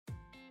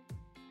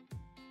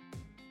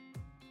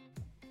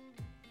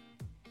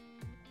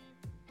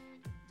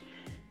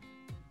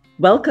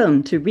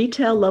Welcome to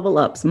Retail Level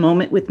Up's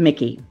Moment with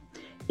Mickey.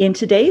 In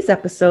today's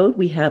episode,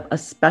 we have a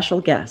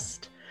special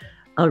guest,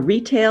 a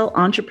retail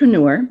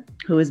entrepreneur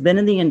who has been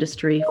in the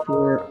industry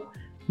for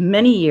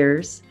many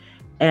years,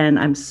 and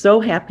I'm so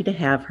happy to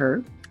have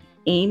her,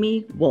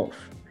 Amy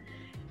Wolf,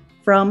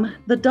 from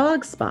The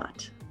Dog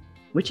Spot,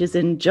 which is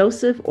in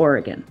Joseph,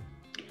 Oregon.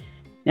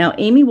 Now,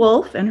 Amy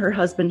Wolf and her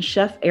husband,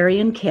 Chef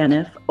Arian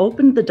Caniff,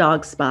 opened The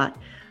Dog Spot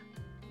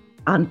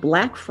on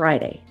Black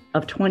Friday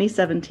of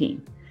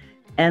 2017.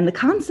 And the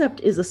concept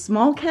is a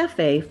small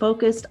cafe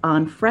focused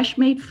on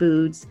fresh-made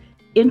foods,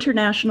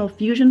 international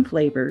fusion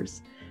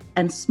flavors,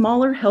 and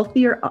smaller,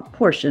 healthier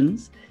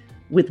portions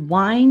with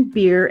wine,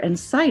 beer, and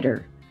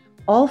cider,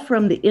 all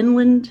from the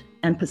inland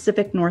and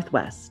Pacific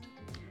Northwest.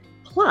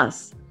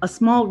 Plus, a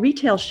small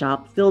retail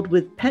shop filled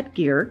with pet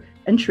gear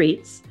and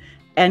treats,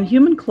 and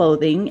human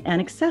clothing and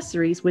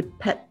accessories with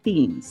pet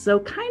themes. So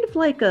kind of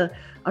like a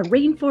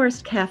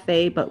rainforest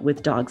cafe, but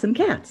with dogs and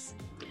cats.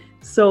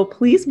 So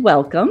please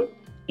welcome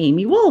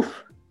Amy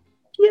Wolf.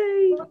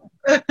 Yay.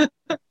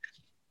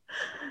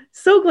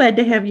 So glad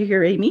to have you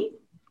here, Amy.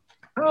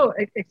 Oh,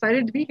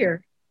 excited to be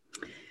here.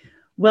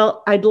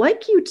 Well, I'd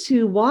like you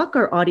to walk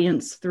our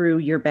audience through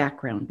your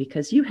background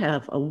because you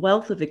have a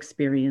wealth of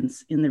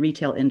experience in the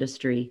retail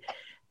industry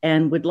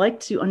and would like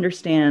to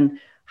understand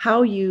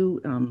how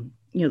you,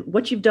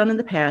 what you've done in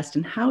the past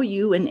and how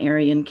you and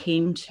Arian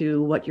came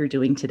to what you're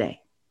doing today.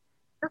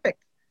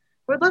 Perfect.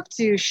 I would love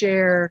to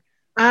share.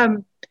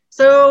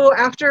 So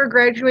after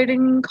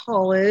graduating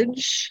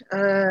college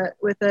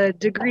with a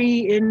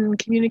degree in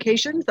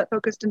communications that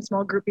focused in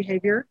small group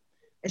behavior,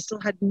 I still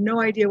had no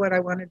idea what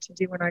I wanted to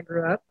do when I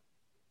grew up.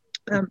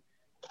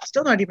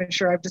 Still not even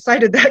sure I've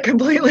decided that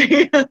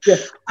completely.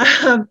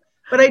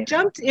 But I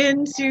jumped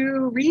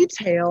into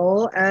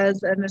retail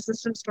as an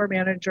assistant store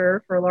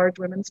manager for a large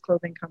women's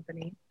clothing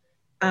company.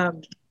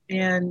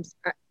 And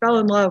I fell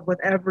in love with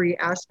every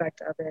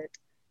aspect of it.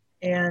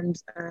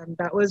 And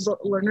that was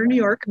Lerner, New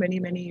York, many,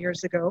 many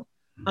years ago,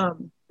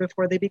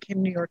 before they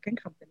became New York and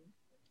Company.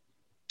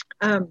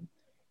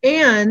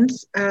 And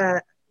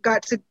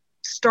got to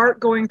start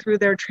going through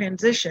their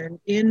transition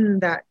in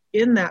that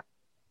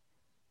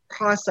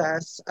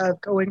process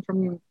of going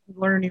from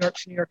Lerner, New York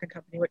to New York and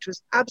Company, which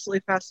was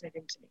absolutely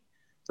fascinating to me.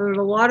 So there's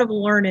a lot of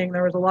learning,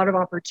 there was a lot of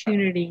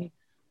opportunity,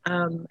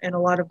 and a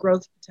lot of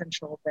growth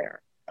potential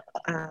there.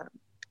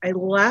 I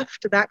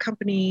left that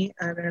company,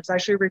 and I was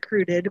actually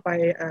recruited by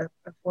a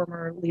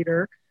former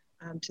leader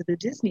to the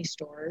Disney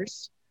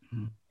stores,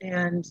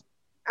 and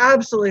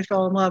absolutely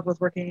fell in love with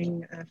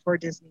working for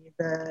Disney.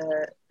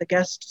 The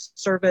guest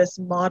service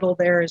model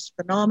there is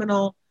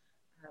phenomenal.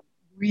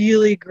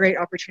 Really great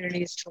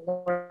opportunities to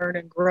learn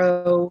and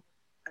grow.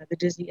 The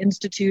Disney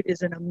Institute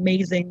is an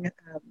amazing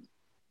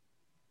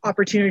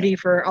opportunity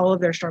for all of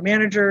their store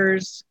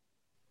managers.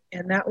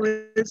 And that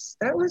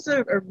was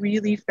a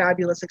really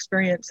fabulous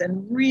experience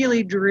and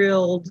really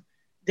drilled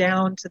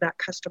down to that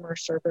customer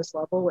service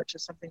level, which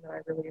is something that I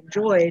really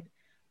enjoyed,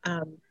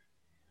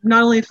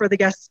 not only for the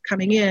guests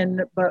coming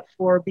in, but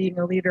for being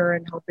a leader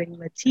and helping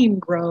the team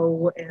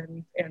grow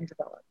and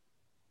develop.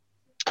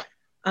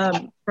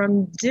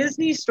 From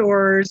Disney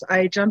stores,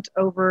 I jumped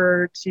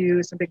over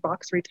to some big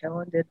box retail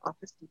and did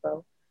Office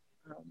Depot,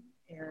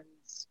 and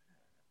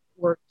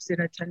worked in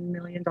a $10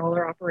 million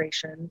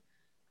operation.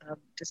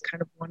 Just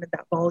kind of wanted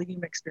that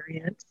volume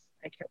experience.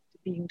 I kept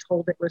being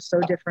told it was so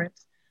different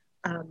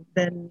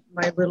than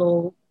my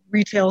little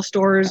retail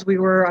stores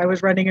I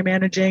was running and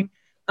managing,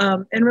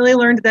 and really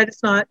learned that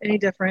it's not any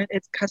different.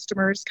 It's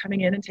customers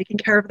coming in and taking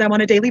care of them on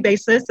a daily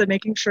basis and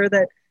making sure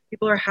that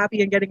people are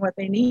happy and getting what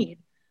they need.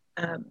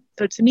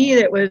 So to me,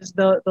 it was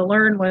the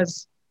learn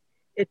was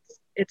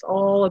it's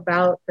all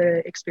about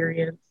the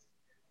experience.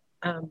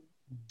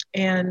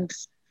 And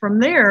from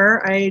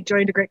there, I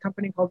joined a great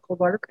company called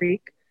Coldwater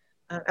Creek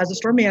as a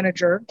store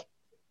manager.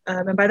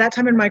 And by that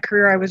time in my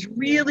career, I was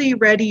really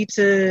ready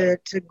to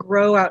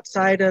grow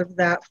outside of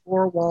that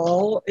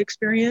four-wall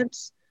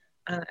experience,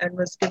 and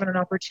was given an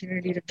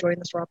opportunity to join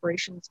the store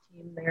operations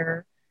team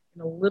there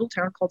in a little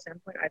town called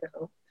Sandpoint,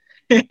 Idaho.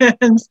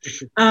 And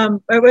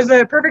it was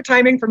a perfect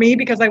timing for me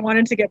because I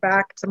wanted to get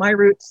back to my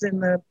roots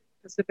in the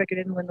Pacific and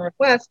Inland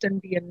Northwest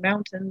and be in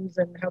mountains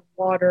and have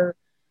water,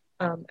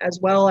 as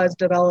well as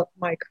develop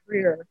my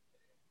career.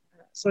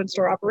 So in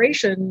store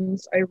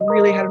operations, I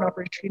really had an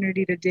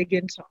opportunity to dig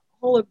into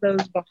all of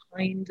those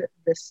behind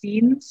the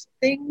scenes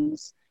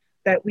things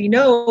that we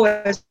know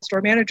as store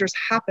managers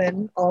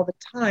happen all the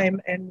time,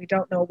 and we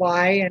don't know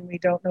why, and we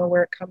don't know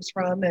where it comes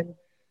from, and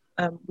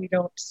we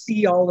don't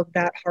see all of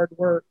that hard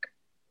work.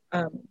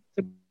 So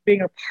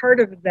being a part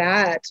of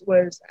that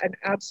was an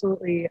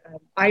absolutely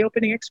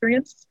eye-opening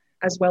experience,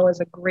 as well as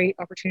a great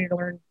opportunity to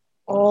learn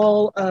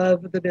all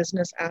of the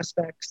business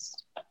aspects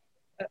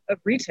of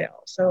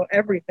retail. So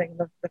everything,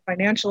 the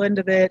financial end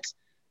of it,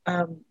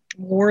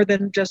 more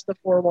than just the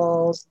four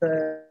walls,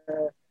 the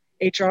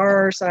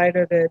HR side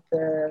of it,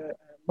 the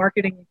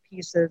marketing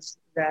pieces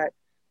that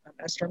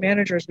as store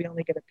managers, we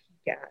only get a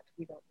peek at.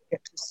 We don't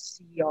get to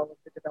see all of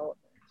the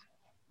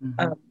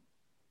development.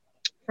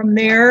 From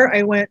there,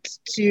 I went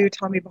to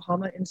Tommy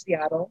Bahama in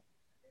Seattle.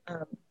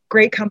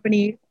 Great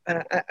company.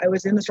 I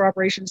was in the store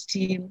operations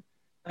team,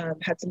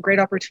 had some great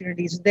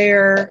opportunities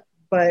there.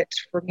 But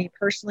for me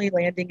personally,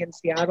 landing in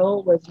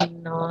Seattle was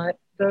not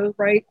the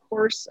right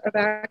course of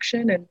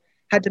action, and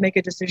had to make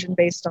a decision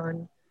based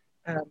on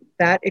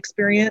that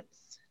experience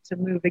to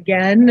move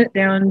again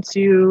down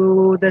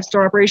to the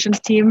store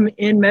operations team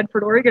in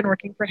Medford, Oregon,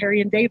 working for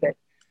Harry and David.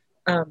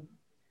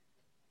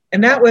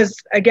 And that was,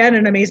 again,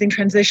 an amazing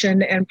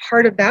transition. And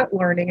part of that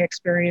learning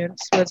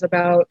experience was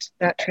about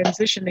that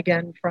transition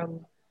again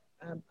from,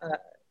 I'm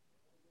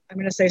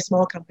going to say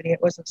small company.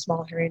 It wasn't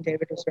small. Harry and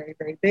David was very,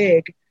 very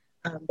big.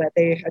 But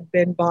they had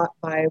been bought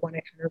by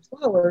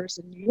 1-800-Flowers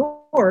in New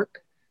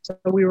York. So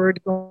we were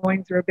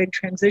going through a big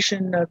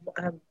transition of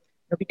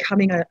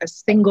becoming a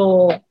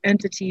single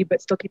entity,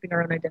 but still keeping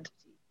our own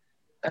identity.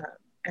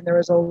 And there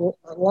was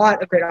a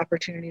lot of great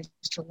opportunities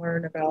to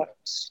learn about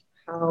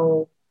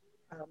how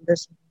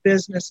this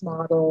business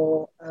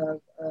model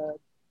of a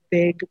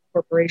big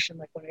corporation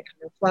like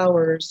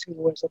 1-800-Flowers, who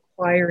was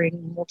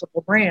acquiring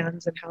multiple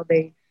brands, and how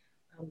they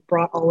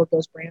brought all of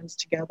those brands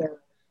together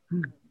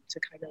to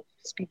kind of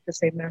speak the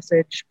same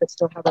message, but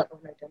still have our own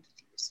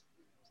identities.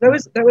 So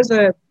that was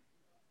a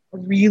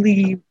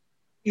really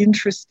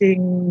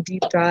interesting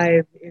deep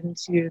dive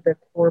into the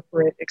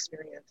corporate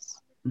experience.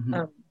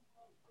 Mm-hmm.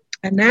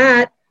 And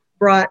that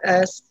brought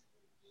us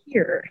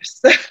here.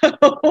 So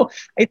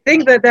I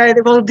think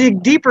that we'll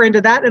dig deeper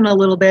into that in a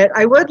little bit.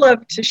 I would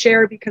love to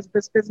share, because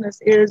this business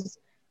is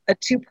a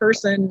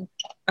two-person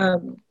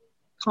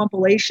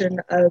compilation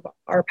of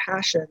our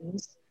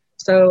passions.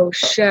 So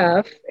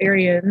Chef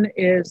Arian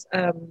is,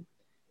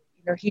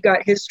 he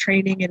got his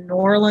training in New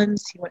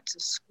Orleans. He went to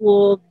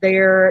school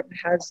there,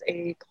 has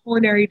a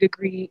culinary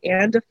degree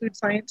and a food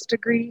science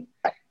degree.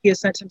 He has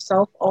sent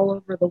himself all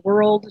over the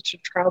world to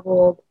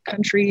travel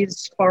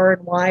countries far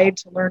and wide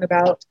to learn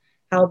about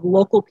how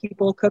local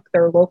people cook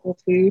their local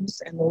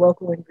foods and the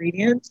local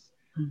ingredients,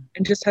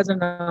 and just has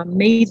an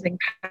amazing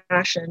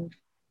passion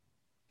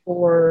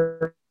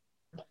for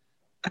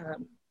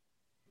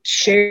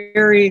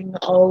sharing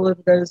all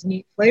of those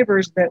neat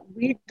flavors that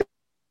we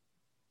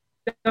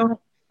don't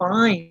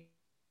find in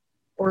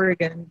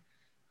Oregon,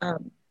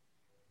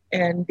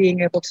 and being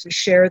able to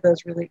share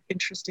those really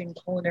interesting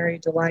culinary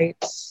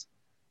delights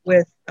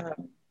with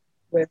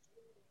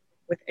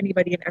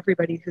anybody and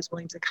everybody who's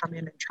willing to come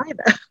in and try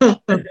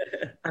them.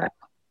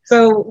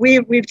 So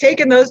we've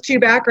taken those two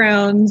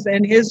backgrounds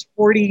and his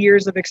 40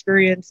 years of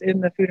experience in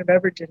the food and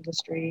beverage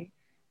industry,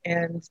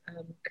 and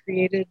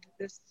created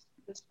this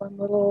fun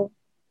little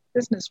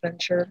business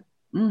venture.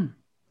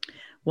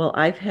 Well,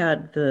 I've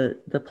had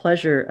the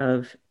pleasure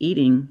of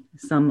eating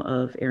some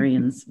of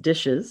Arian's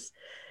dishes,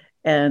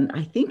 and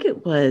I think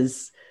it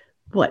was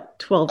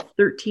 12,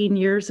 13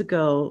 years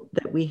ago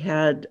that we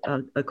had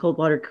a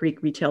Coldwater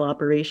Creek Retail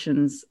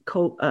Operations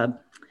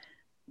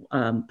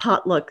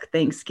potluck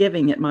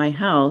Thanksgiving at my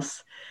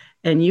house,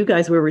 and you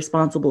guys were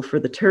responsible for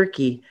the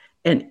turkey,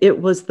 and it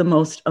was the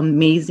most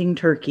amazing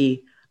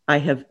turkey I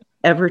have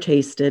ever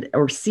tasted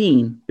or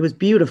seen. It was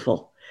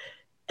beautiful,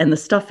 and the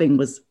stuffing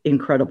was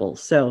incredible.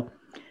 So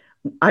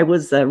I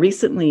was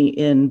recently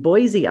in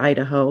Boise,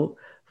 Idaho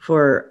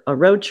for a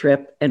road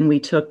trip, and we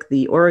took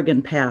the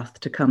Oregon path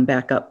to come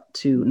back up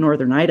to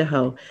northern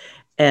Idaho.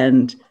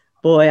 And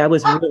boy, I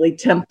was really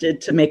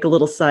tempted to make a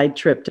little side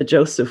trip to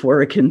Joseph,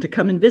 Oregon, to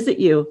come and visit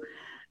you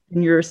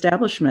in your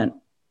establishment,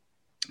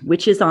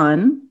 which is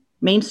on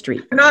Main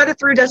Street. Not a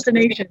through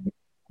destination.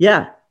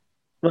 Yeah.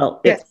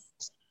 Well, yes.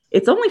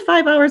 It's only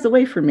 5 hours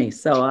away from me.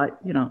 So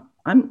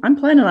I'm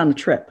planning on a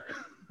trip.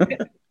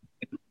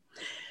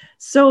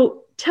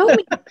 So tell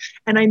me.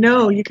 And I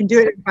know you can do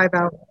it in 5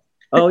 hours.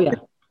 Oh, yeah.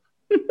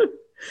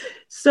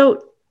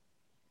 So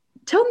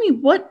tell me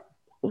what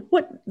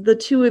the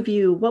two of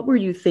you, what were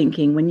you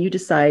thinking when you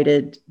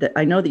decided that,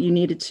 I know that you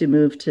needed to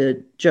move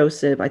to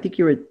Joseph. I think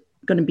you were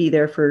going to be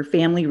there for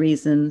family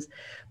reasons,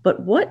 but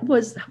what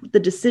was the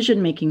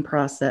decision-making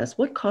process?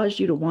 What caused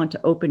you to want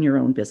to open your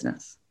own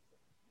business?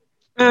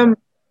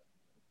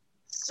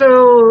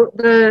 So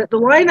the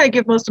line I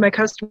give most of my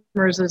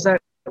customers is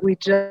that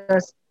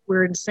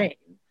we're insane.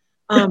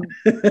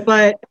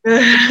 But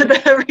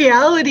the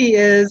reality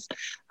is,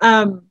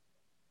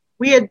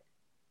 we had,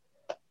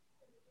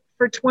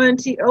 for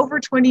over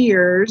 20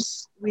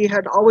 years, we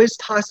had always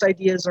tossed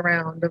ideas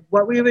around of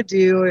what we would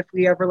do if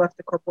we ever left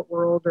the corporate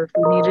world, or if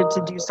we needed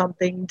to do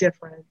something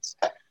different.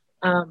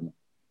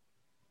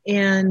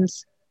 And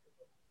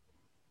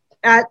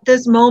at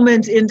this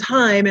moment in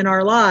time in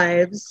our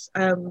lives,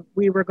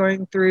 we were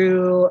going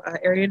through,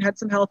 Arian had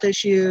some health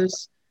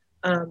issues,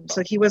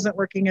 so he wasn't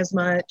working as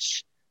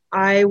much.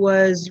 I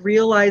was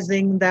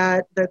realizing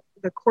that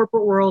the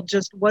corporate world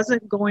just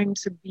wasn't going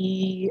to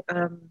be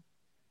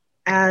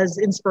as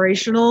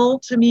inspirational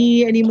to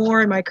me anymore,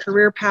 and my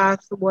career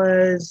path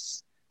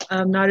was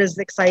not as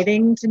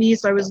exciting to me.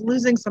 So I was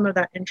losing some of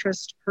that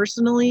interest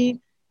personally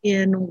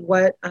in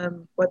what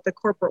the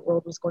corporate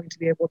world was going to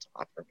be able to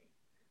offer me.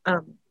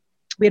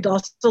 We had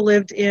also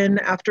lived in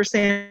After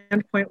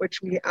Sandpoint,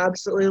 which we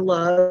absolutely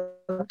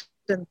loved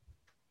and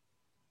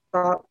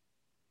thought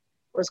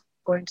was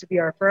going to be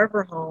our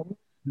forever home,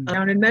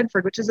 down in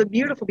Medford, which is a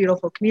beautiful,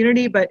 beautiful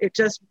community, but it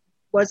just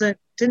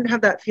didn't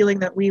have that feeling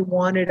that we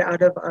wanted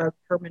out of a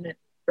permanent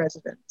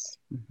residence.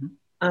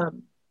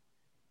 And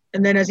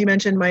then, as you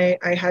mentioned,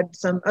 I had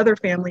some other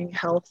family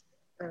health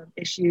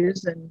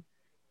issues, and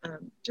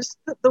just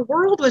the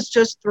world was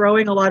just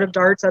throwing a lot of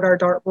darts at our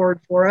dartboard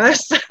for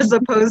us as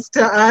opposed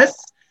to us.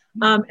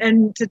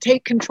 And to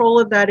take control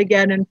of that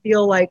again and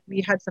feel like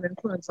we had some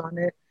influence on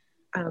it,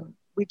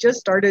 we just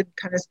started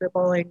kind of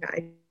spitballing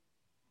ideas.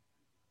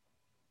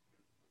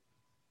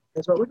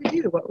 What would we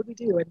do? What would we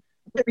do? And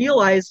we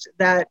realized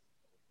that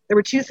there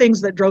were two things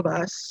that drove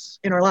us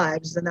in our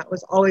lives, and that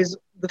was always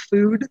the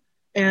food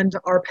and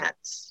our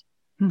pets.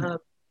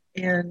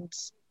 And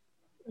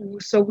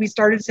so we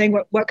started saying,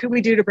 what could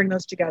we do to bring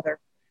those together?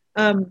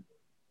 And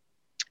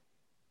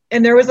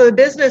there was a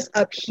business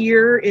up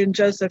here in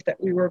Joseph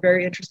that we were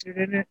very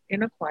interested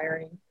in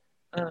acquiring.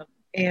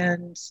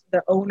 And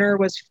the owner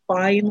was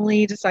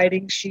finally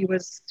deciding she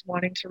was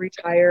wanting to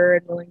retire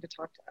and willing to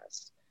talk to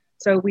us.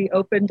 So we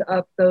opened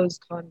up those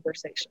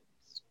conversations.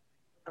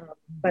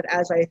 But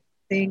as I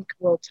think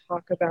we'll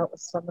talk about with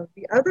some of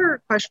the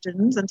other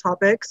questions and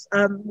topics,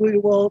 we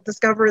will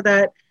discover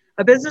that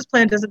a business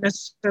plan doesn't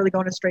necessarily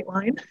go in a straight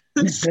line.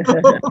 So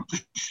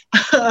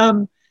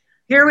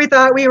here we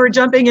thought we were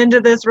jumping into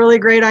this really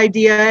great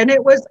idea, and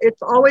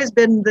it's always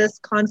been this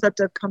concept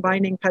of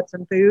combining pets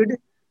and food,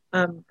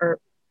 or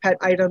pet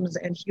items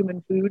and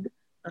human food.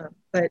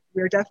 But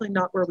we're definitely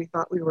not where we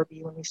thought we would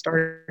be when we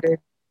started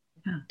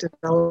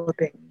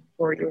developing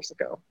 4 years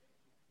ago.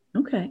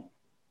 Okay.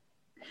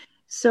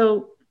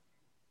 So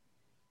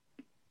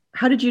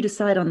how did you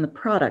decide on the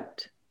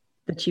product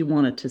that you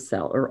wanted to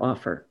sell or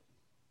offer?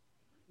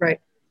 Right.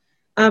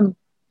 So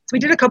we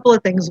did a couple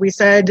of things. We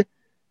said,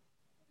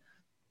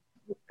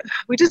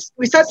 we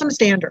set some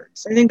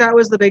standards. I think that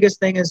was the biggest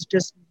thing, is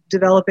just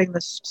developing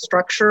the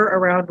structure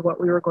around what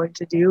we were going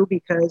to do,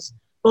 because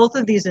both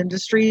of these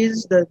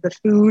industries, the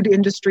food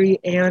industry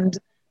and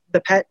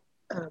the pet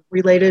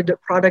related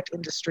product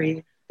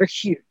industry, they're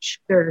huge.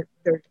 They're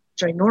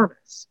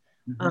ginormous.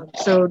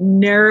 So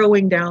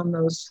narrowing down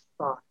those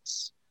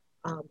thoughts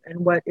and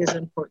what is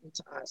important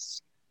to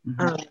us.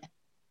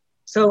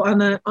 So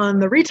on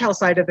the retail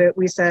side of it,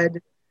 we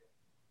said,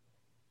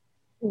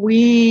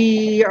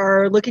 we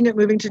are looking at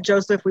moving to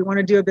Joseph. We want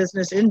to do a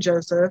business in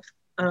Joseph.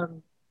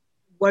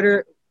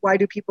 Why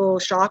do people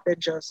shop in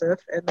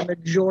Joseph? And the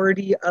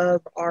majority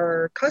of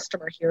our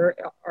customer here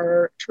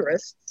are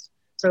tourists.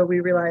 So we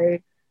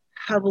rely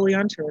heavily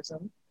on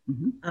tourism.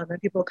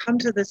 And people come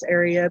to this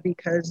area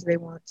because they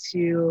want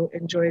to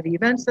enjoy the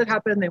events that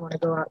happen. They want to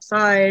go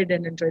outside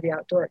and enjoy the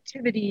outdoor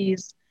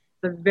activities.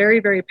 It's a very,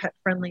 very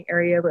pet-friendly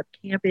area with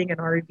camping and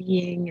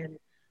RVing, and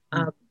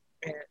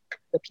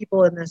the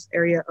people in this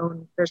area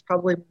there's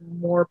probably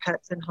more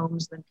pets in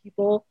homes than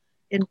people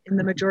in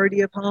the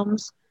majority of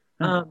homes.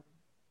 And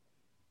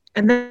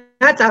then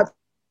that's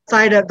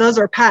outside of, those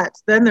are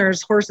pets. Then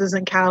there's horses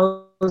and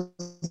cows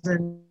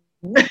and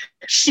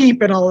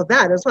sheep and all of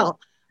that as well.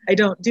 I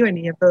don't do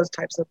any of those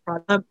types of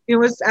products. It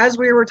was, as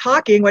we were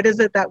talking, what is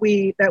it that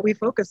we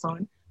focus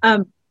on?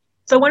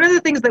 So one of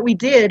the things that we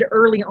did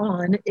early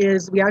on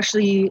is we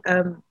actually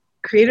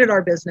created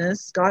our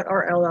business, got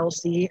our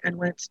LLC, and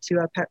went to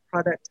a pet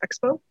product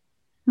expo.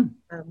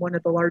 One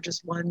of the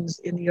largest ones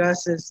in the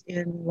US is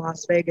in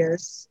Las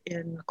Vegas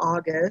in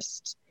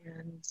August.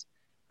 And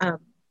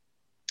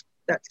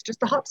that's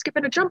just a hop, skip,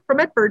 and a jump from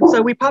Medford.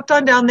 So we popped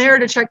on down there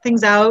to check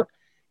things out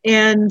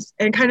and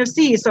kind of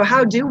see, so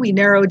how do we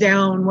narrow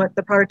down what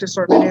the product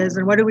assortment is,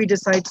 and what do we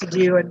decide to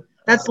do? And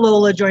that's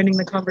Lola joining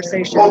the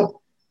conversation. What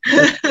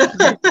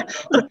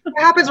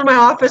happens when my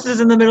office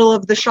is in the middle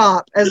of the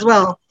shop as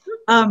well.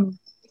 And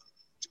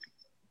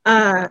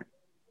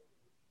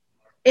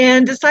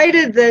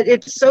decided that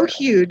it's so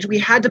huge, we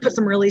had to put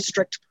some really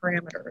strict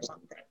parameters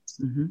on things.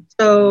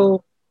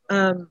 So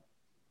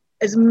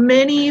as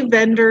many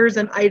vendors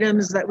and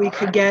items that we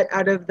could get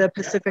out of the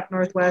Pacific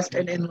Northwest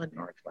and Inland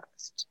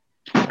Northwest.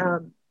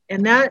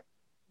 And that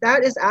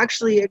is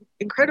actually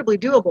incredibly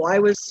doable. I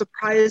was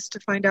surprised to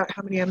find out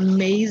how many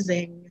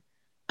amazing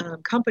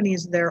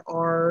companies there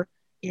are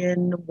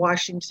in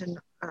Washington,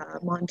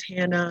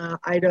 Montana,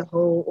 Idaho,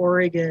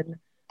 Oregon,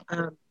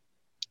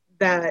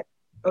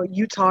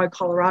 Utah, and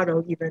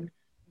Colorado even,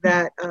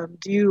 that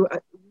do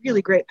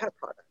really great pet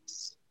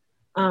products.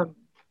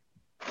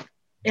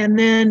 And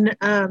then,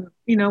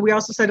 we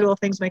also said, well,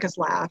 things make us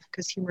laugh,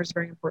 because humor is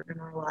very important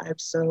in our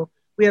lives. So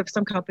we have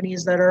some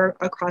companies that are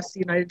across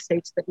the United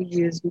States that we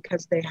use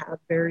because they have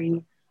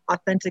very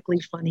authentically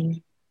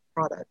funny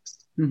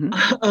products. And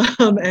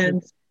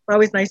it's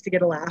always nice to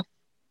get a laugh.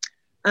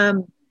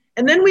 And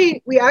then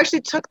we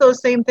actually took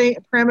those same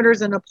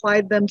parameters and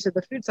applied them to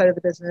the food side of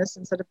the business,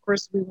 and said, of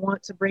course, we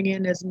want to bring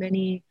in as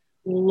many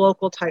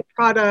local type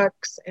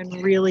products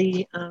and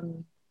really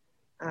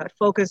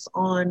focus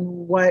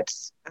on what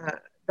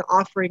the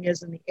offering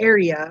is in the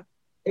area.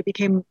 It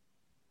became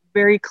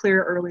very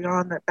clear early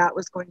on that that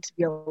was going to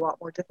be a lot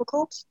more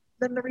difficult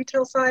than the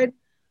retail side.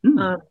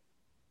 Mm.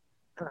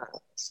 Uh,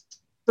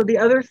 so the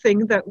other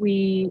thing that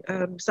we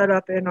set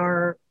up in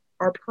our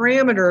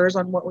parameters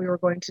on what we were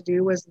going to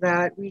do was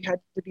that we had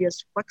to be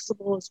as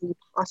flexible as we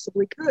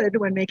possibly could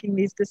when making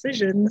these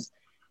decisions.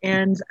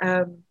 And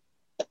I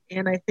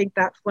think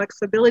that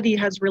flexibility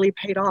has really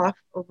paid off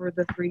over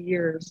the 3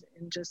 years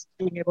in just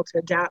being able to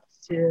adapt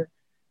to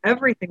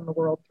everything the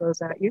world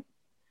throws at you.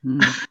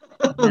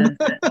 Mm.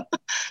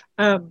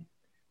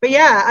 But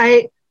yeah,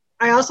 I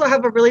also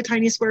have a really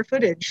tiny square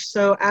footage.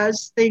 So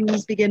as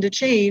things begin to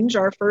change,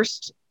 our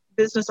first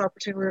business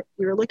opportunity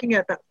we were looking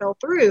at that fell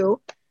through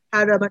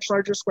had a much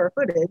larger square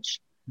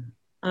footage.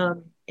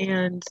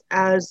 And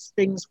as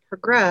things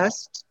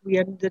progressed, we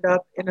ended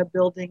up in a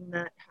building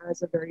that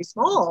has a very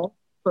small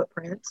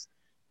footprint.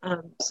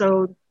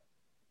 So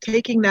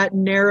taking that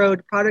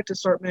narrowed product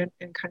assortment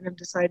and kind of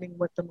deciding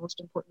what the most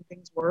important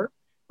things were,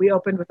 we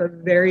opened with a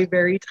very,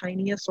 very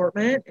tiny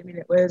assortment. I mean,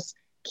 it was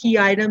key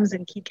items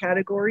and key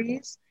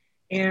categories.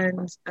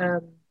 And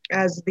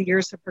as the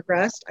years have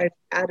progressed, I've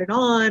added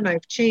on,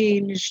 I've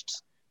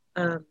changed.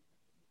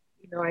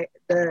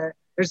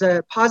 There's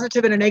a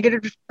positive and a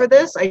negative for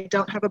this. I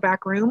don't have a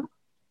back room.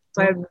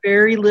 So I have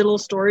very little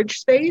storage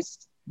space,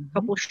 a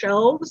couple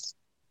shelves.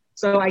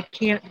 So I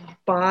can't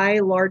buy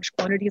large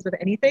quantities of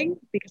anything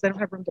because I don't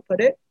have room to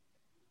put it,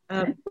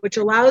 which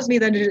allows me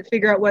then to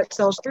figure out what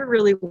sells through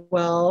really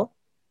well.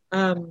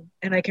 And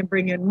I can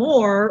bring in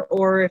more,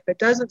 or if it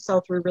doesn't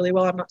sell through really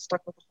well, I'm not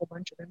stuck with a whole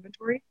bunch of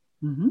inventory.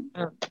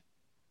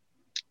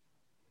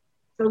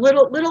 So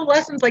little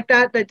lessons like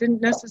that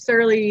didn't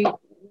necessarily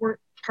work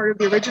part of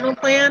the original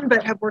plan,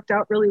 but have worked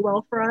out really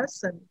well for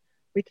us. And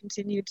we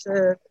continue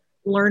to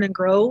learn and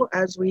grow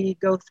as we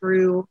go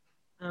through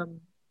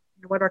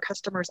what our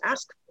customers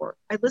ask for.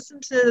 I listen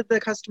to the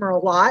customer a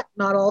lot,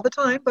 not all the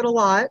time, but a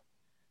lot,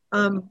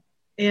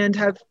 and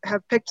have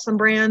picked some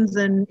brands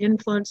and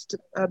influenced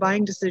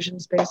buying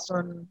decisions based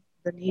on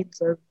the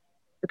needs of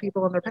the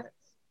people and their pets.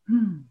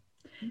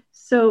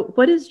 So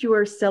what is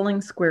your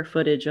selling square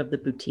footage of the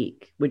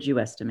boutique, would you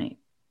estimate?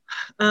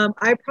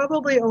 I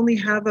probably only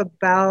have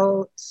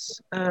about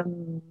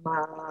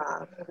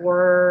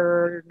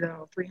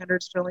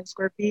 300 selling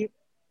square feet.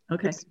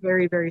 Okay. It's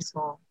very, very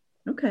small.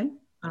 Okay.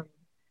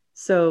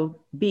 So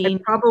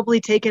I've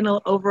probably taken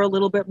over a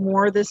little bit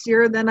more this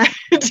year than I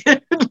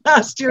did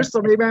last year.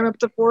 So maybe I'm up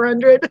to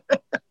 400.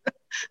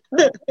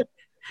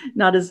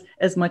 Not as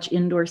much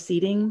indoor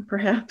seating,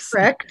 perhaps?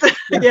 Correct.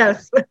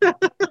 Yes.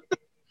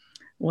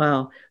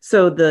 Wow.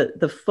 So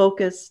the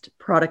focused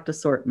product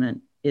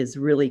assortment is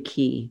really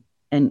key,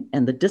 and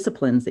the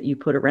disciplines that you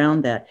put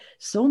around that.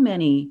 So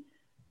many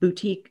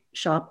boutique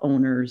shop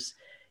owners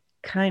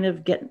kind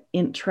of get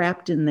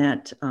trapped in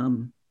that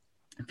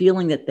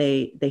feeling that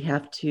they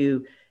have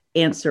to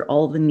answer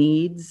all the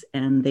needs,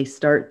 and they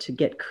start to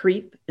get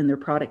creep in their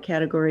product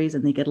categories,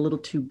 and they get a little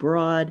too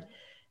broad,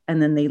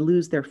 and then they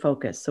lose their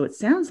focus. So it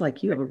sounds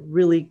like you have a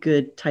really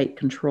good tight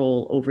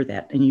control over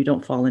that, and you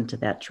don't fall into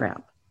that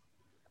trap.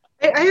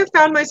 I have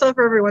found myself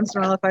every once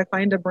in a while, if I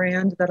find a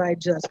brand that I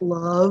just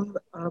love,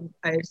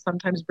 I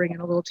sometimes bring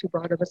in a little too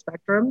broad of a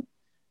spectrum.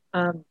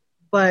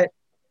 But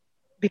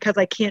because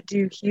I can't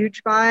do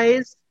huge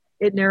buys,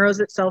 it narrows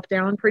itself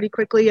down pretty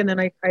quickly. And then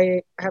I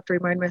have to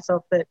remind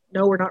myself that,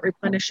 no, we're not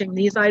replenishing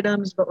these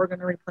items, but we're going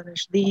to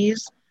replenish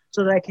these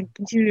so that I can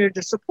continue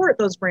to support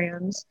those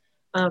brands,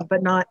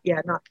 but not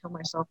kill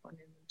myself on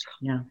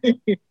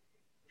inventory. Yeah.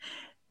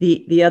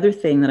 The other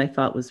thing that I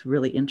thought was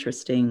really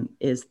interesting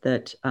is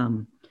that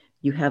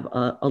you have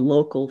a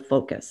local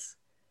focus.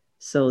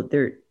 So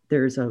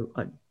there's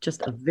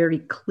just a very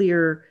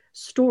clear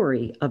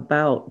story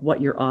about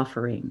what you're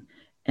offering.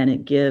 And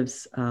it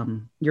gives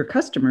your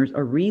customers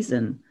a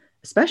reason,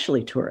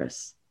 especially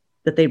tourists,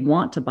 that they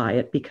want to buy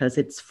it because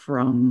it's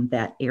from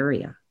that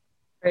area.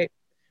 Right.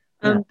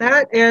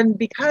 That, and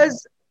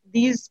because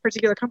these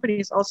particular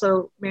companies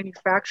also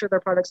manufacture their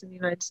products in the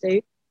United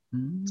States.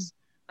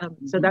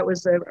 So that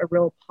was a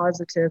real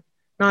positive.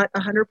 Not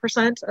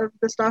 100% of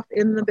the stuff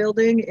in the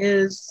building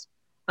is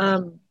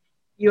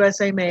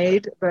USA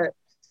made, but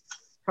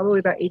probably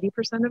about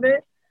 80% of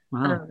it.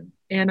 Wow.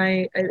 And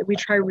we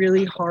try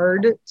really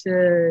hard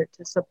to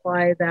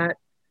supply that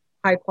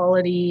high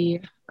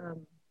quality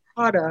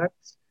product,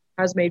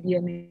 has maybe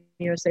in the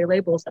USA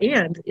labels,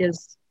 and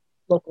is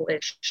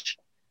local-ish.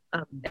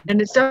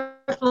 And it's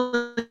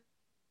definitely,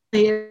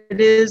 it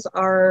is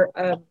our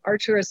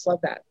tourists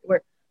love that.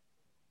 Where,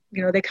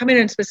 they come in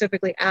and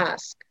specifically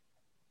ask,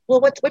 well,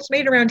 what's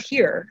made around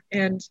here?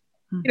 And,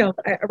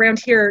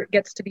 around here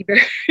gets to be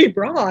very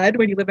broad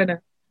when you live in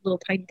a little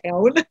tiny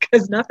town,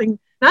 because nothing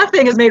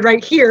is made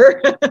right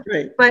here.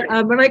 Right.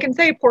 But when I can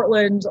say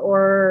Portland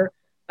or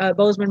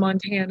Bozeman,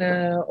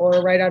 Montana,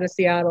 or right out of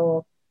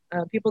Seattle,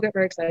 people get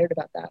very excited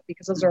about that,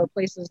 because those are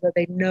places that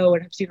they know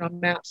and have seen on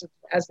maps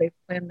as they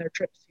plan their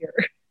trips here.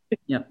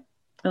 Yep.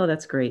 Oh,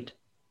 that's great.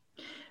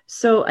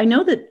 So I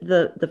know that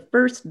the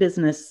first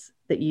business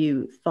that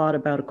you thought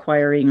about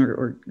acquiring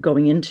or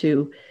going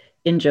into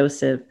in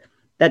Joseph,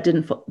 that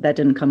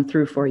didn't come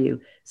through for you.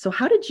 So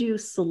how did you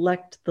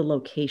select the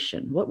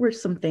location? What were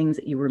some things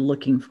that you were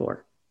looking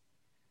for?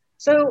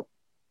 So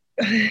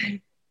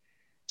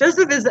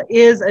Joseph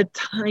is a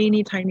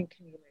tiny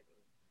community,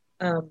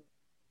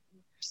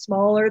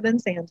 smaller than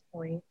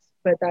Sandpoint,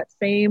 but that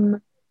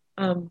same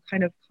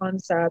kind of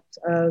concept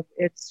of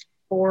it's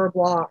 4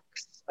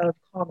 blocks of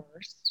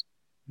commerce,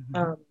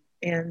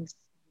 and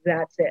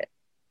that's it.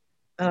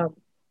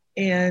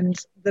 And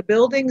the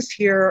buildings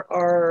here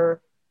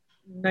are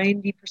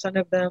 90%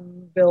 of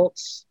them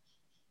built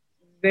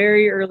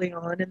very early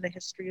on in the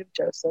history of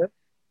Joseph,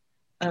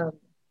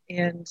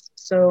 and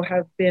so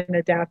have been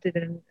adapted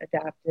and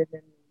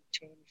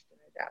changed and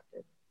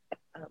adapted.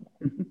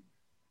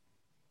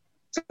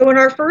 So when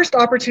our first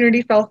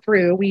opportunity fell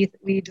through,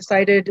 we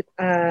decided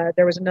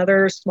there was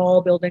another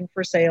small building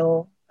for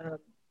sale,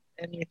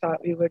 and we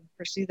thought we would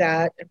pursue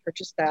that and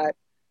purchase that.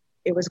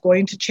 It was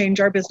going to change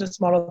our business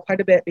model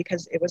quite a bit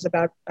because it was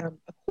about a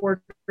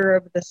quarter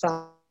of the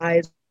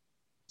size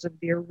of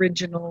the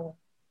original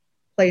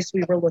place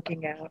we were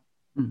looking at.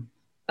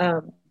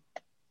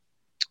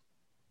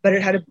 But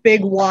it had a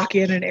big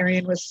walk-in, and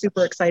Arian was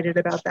super excited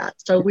about that.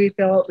 So we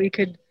felt we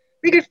could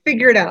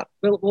figure it out.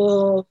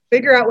 We'll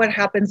figure out what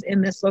happens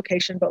in this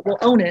location, but we'll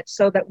own it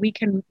so that we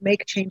can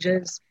make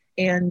changes.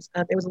 And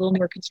it was a little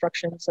newer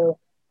construction, so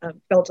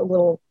felt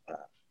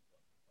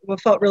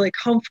really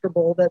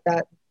comfortable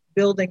that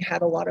building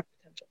had a lot of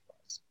potential for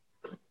us.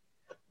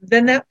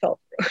 Then that fell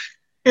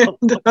through.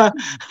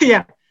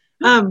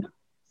 And,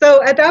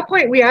 so at that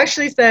point, we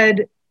actually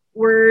said,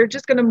 we're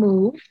just going to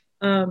move.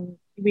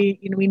 We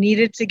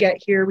needed to get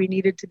here. We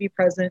needed to be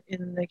present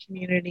in the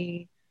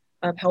community,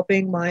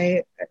 helping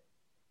my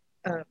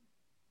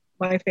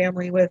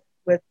family with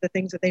the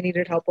things that they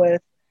needed help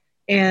with.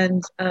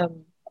 And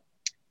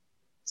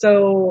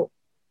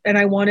and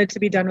I wanted to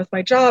be done with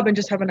my job and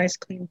just have a nice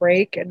clean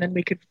break, and then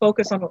we could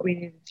focus on what we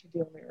needed to do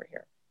when we were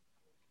here.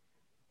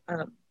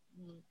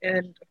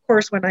 And of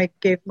course, when I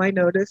gave my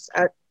notice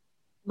at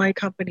my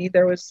company,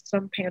 there was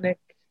some panic,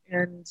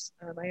 and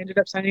I ended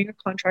up signing a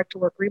contract to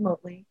work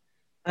remotely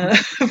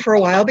for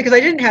a while because I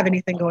didn't have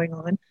anything going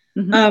on.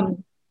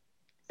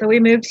 So we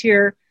moved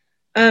here.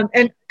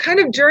 And kind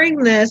of during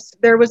this,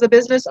 there was a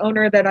business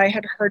owner that I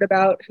had heard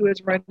about who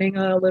was running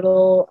a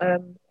little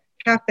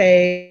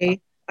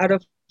cafe out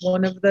of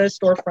one of the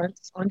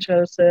storefronts on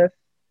Joseph,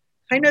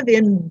 kind of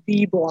in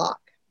the block.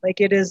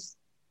 Like, it is,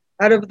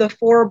 out of the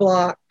 4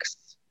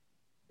 blocks,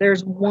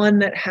 there's one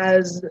that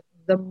has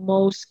the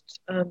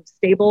most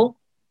stable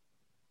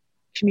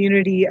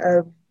community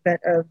of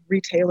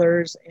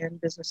retailers and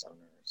business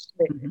owners.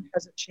 It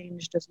hasn't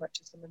changed as much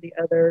as some of the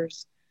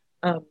others.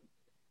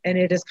 And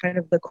it is kind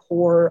of the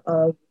core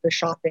of the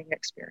shopping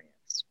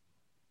experience.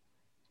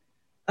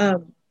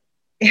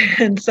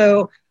 And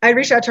so I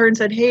reached out to her and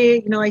said,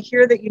 hey, I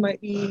hear that you might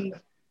be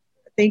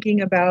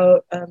thinking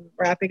about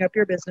wrapping up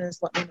your business.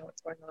 Let me know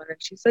what's going on. And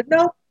she said,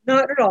 no,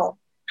 not at all.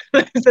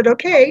 I said,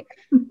 okay.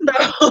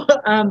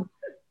 So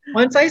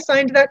once I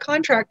signed that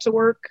contract to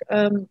work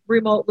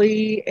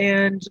remotely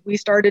and we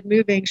started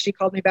moving, she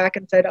called me back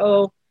and said,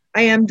 oh,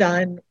 I am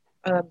done.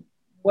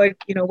 What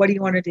do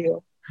you want to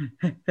do?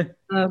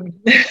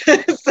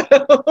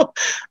 So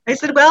I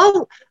said,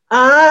 well,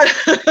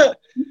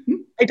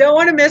 I don't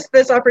want to miss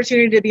this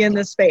opportunity to be in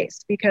this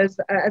space because,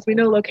 as we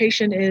know,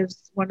 location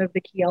is one of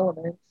the key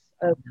elements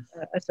of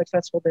a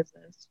successful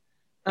business.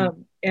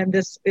 And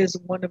this is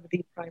one of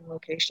the prime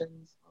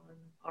locations on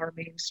our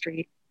main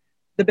street.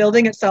 The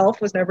building itself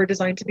was never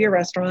designed to be a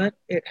restaurant.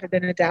 It had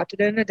been adapted.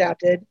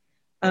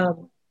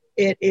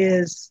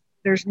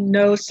 There's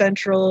no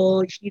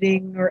central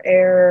heating or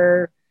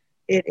air.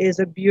 It is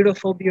a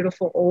beautiful,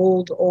 beautiful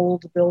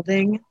old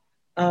building.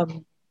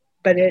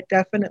 But it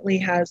definitely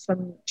has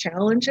some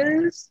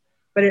challenges,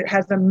 but it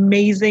has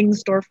amazing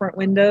storefront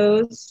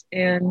windows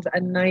and a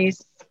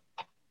nice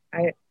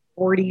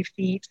 40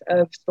 feet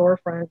of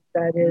storefront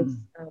that is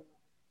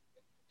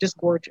just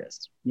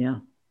gorgeous. Yeah.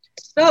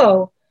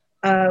 So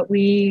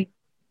we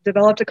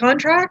developed a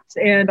contract,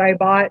 and I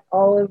bought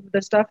all of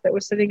the stuff that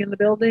was sitting in the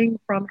building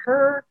from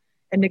her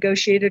and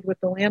negotiated with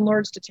the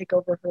landlords to take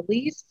over her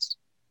lease.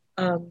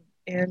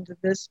 And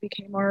this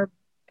became our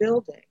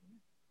building.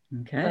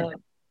 Okay.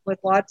 With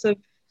lots of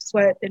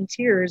sweat and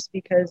tears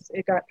because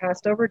it got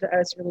passed over to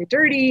us really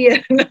dirty,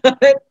 and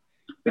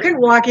we couldn't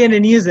walk in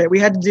and use it. We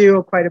had to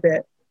do quite a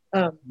bit.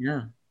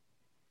 Yeah.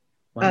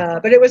 Wow.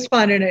 But it was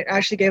fun, and it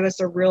actually gave us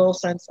a real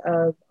sense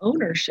of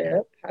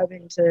ownership,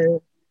 having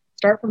to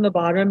start from the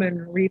bottom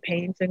and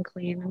repaint and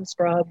clean and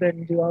scrub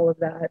and do all of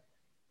that.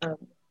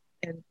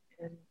 And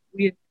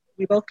we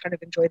both kind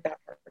of enjoyed that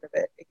part of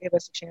it. It gave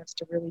us a chance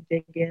to really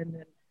dig in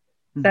and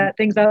set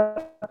things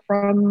up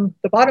from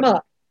the bottom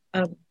up.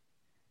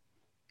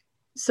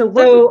 So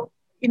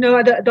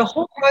the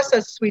whole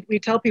process, we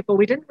tell people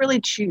we didn't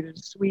really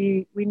choose.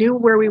 We knew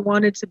where we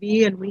wanted to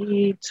be, and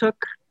we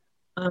took,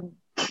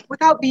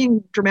 without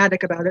being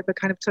dramatic about it, but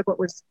kind of took what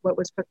was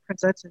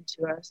presented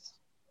to us.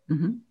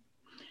 Mm-hmm.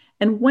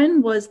 And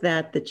when was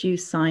that you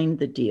signed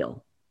the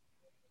deal?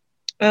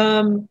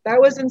 That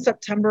was in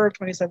September of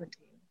 2017.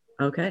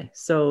 Okay.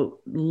 So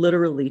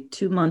literally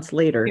 2 months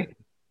later,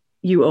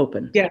 you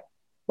opened. Yeah.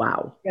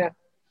 Wow. Yeah.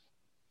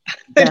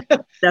 That's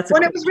a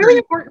Well, it was really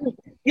important.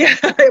 Yeah,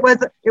 it was.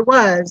 It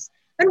was.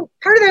 And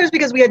part of that is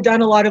because we had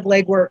done a lot of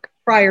legwork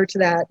prior to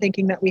that,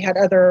 thinking that we had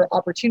other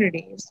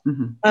opportunities.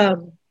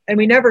 And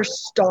we never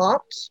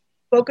stopped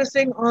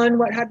focusing on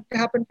what had to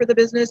happen for the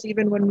business,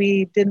 even when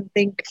we didn't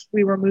think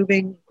we were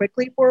moving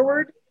quickly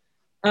forward.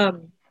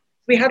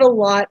 We had a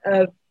lot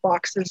of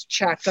boxes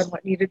checked on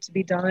what needed to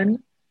be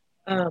done.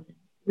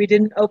 We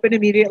didn't open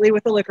immediately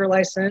with a liquor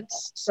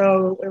license,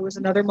 so it was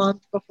another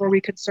month before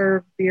we could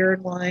serve beer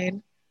and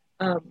wine.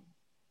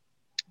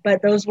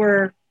 But those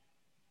were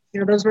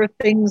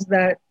things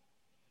that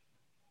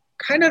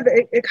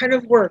it kind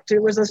of worked.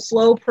 It was a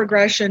slow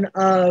progression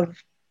of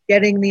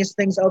getting these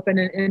things open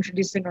and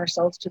introducing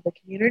ourselves to the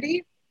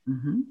community.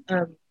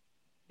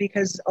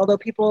 Because although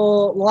a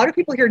lot of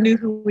people here knew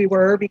who we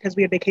were because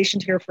we had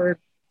vacationed here for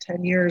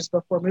 10 years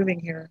before moving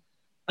here.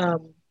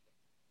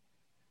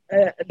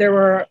 There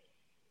were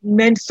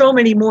so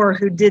many more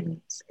who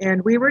didn't.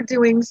 And we were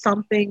doing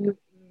something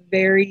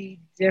very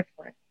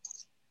different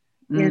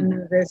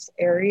in this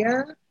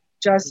area.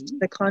 Just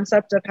the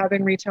concept of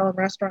having retail and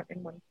restaurant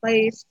in one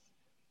place,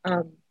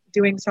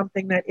 doing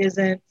something that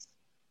isn't,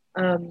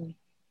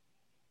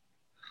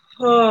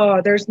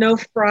 there's no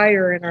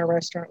fryer in our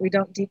restaurant. We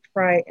don't deep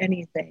fry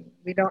anything.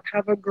 We don't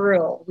have a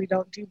grill. We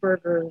don't do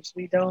burgers.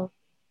 We don't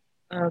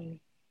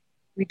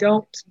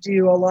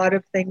do a lot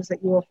of things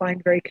that you will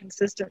find very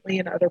consistently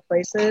in other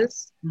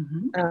places.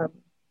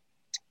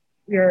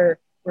 We're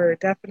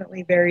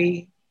definitely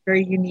very,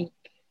 very unique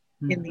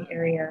in the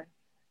area.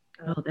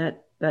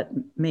 That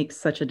makes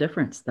such a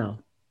difference, though.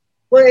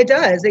 Well, it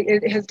does.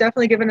 It has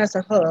definitely given us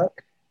a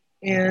hook.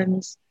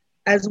 And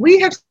as we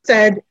have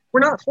said,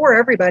 we're not for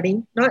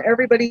everybody. Not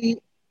everybody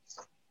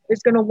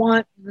is going to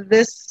want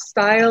this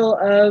style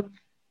of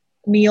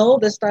meal,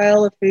 this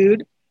style of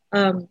food.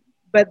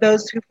 But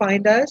those who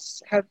find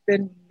us have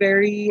been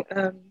very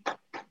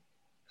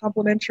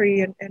complimentary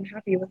and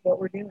happy with what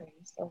we're doing.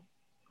 So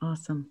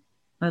awesome.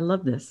 I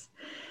love this.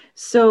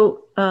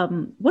 So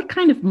what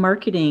kind of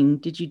marketing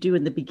did you do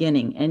in the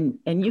beginning?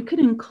 And you can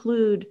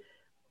include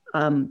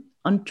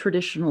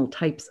untraditional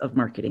types of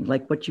marketing,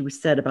 like what you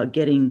said about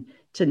getting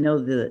to know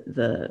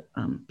the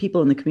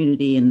people in the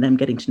community and them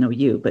getting to know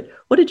you. But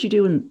what did you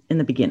do in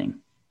the beginning?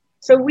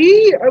 So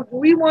we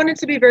wanted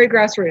to be very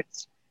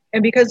grassroots.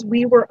 And because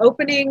we were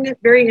opening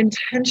very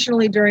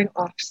intentionally during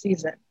off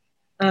season.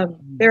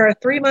 There are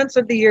 3 months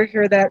of the year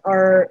here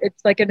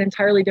it's like an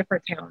entirely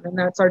different town, and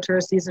that's our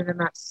tourist season, and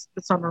that's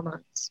the summer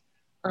months.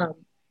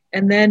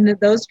 And then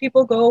those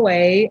people go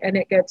away, and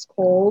it gets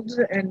cold,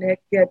 and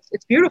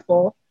it's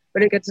beautiful,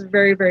 but it gets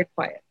very, very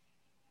quiet.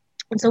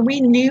 And so we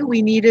knew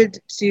we needed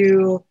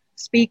to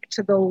speak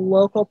to the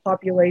local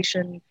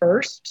population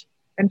first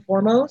and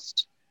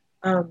foremost.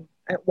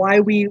 Why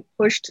we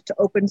pushed to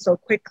open so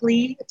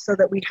quickly, so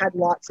that we had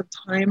lots of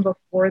time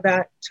before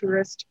that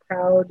tourist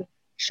crowd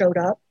showed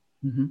up.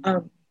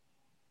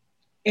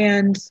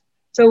 And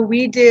so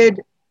we did,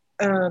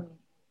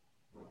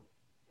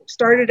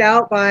 started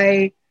out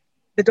by,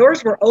 the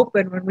doors were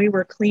open when we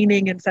were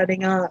cleaning and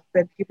setting up,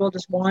 and people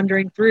just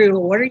wandering through.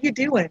 What are you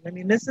doing? I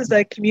mean, this is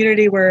a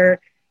community where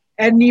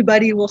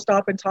anybody will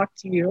stop and talk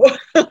to you.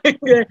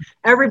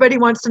 Everybody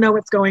wants to know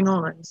what's going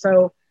on.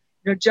 So,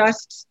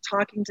 just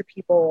talking to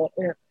people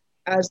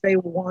as they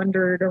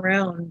wandered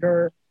around,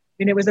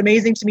 it was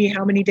amazing to me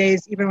how many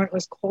days, even when it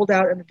was cold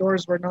out and the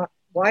doors were not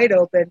wide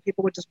open,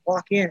 people would just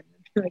walk in and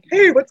be like,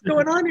 hey, what's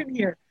going on in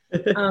here?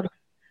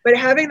 But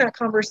having that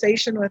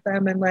conversation with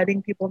them and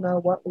letting people know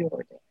what we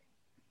were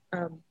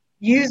doing.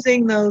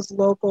 Using those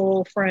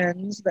local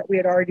friends that we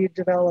had already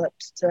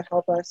developed to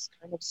help us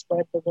kind of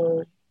spread the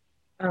word.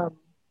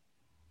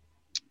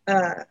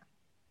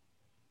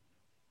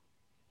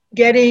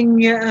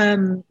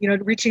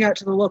 Reaching out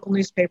to the local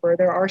newspaper.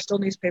 There are still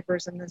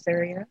newspapers in this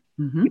area.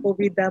 People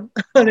read them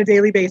on a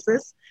daily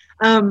basis.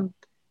 And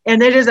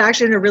it is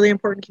actually a really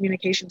important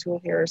communication tool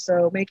here.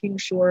 So making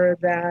sure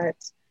that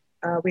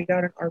we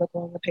got an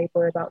article in the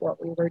paper about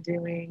what we were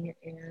doing.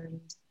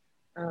 And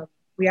I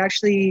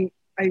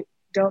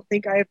don't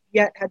think I've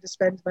yet had to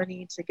spend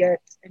money to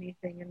get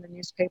anything in the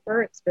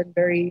newspaper. It's been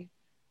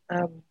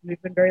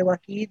we've been very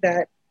lucky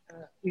that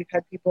we've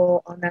had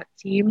people on that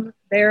team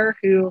there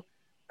who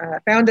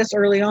found us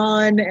early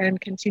on and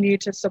continue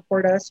to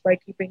support us by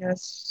keeping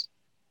us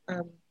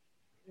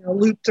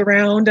looped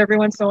around every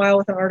once in a while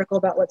with an article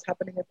about what's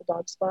happening at the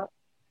dog spot.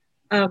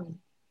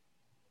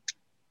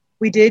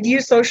 We did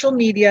use social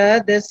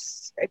media.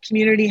 This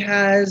community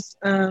has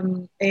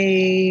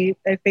a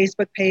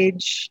Facebook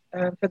page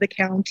for the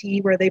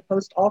county where they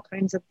post all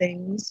kinds of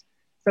things.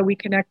 So we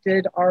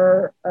connected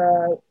our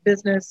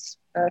business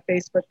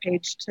Facebook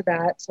page to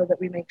that so that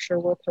we make sure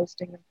we're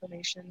posting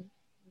information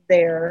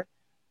there.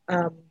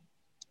 And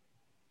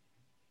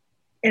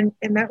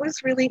that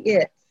was really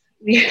it.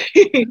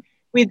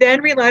 We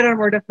then relied on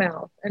word of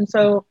mouth. And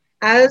so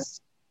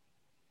as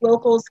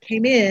locals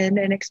came in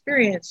and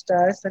experienced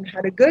us and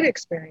had a good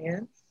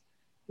experience,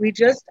 we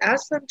just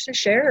asked them to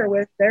share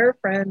with their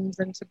friends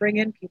and to bring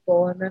in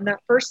people. And then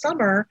that first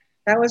summer,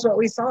 that was what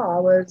we saw,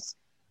 was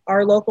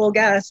our local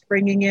guests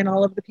bringing in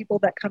all of the people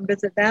that come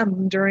visit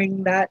them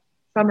during that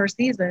summer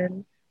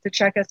season to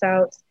check us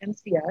out and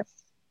see us.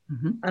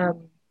 Mm-hmm.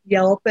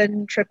 Yelp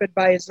and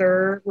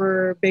TripAdvisor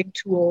were big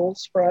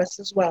tools for us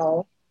as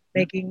well,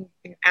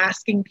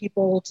 asking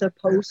people to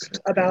post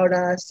about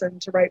us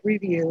and to write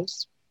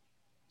reviews.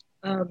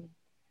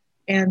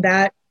 And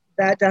that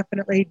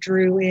definitely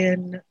drew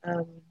in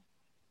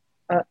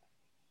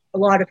a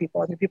lot of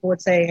people. I mean, people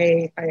would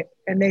say, hey,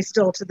 and they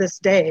still to this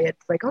day,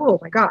 it's like, oh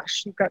my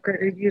gosh, you've got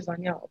great reviews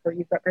on Yelp, or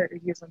you've got great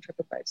reviews on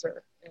TripAdvisor.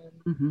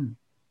 And mm-hmm.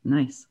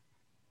 Nice.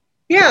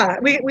 Yeah,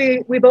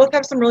 we both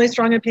have some really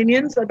strong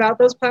opinions about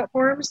those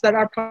platforms that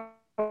are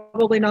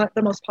probably not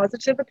the most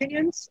positive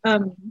opinions,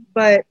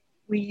 but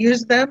we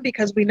use them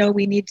because we know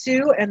we need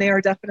to, and they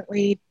are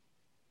definitely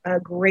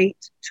great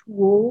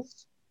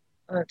tools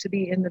to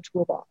be in the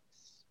toolbox.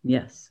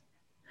 Yes.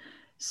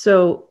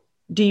 So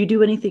do you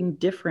do anything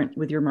different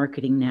with your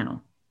marketing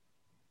now?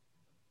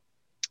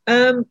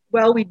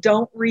 Well, we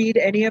don't read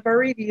any of our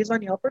reviews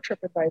on Yelp or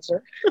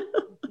TripAdvisor.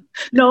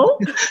 No?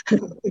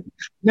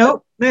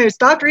 Nope. No,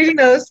 stopped reading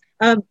those.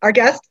 Our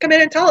guests come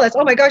in and tell us,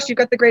 oh my gosh, you've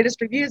got the greatest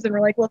reviews. And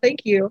we're like, well,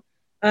 thank you.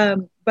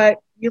 But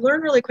you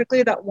learn really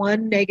quickly that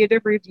one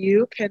negative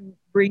review can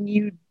bring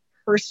you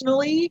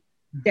personally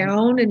mm-hmm.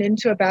 down and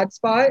into a bad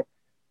spot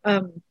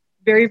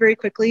very, very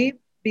quickly,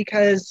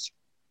 because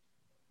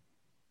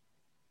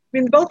I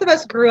mean, both of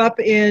us grew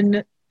up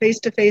in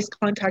face-to-face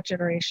contact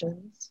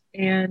generations,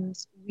 and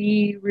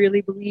we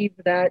really believe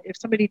that if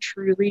somebody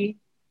truly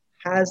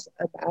has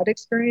a bad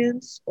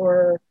experience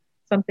or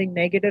something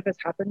negative has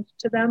happened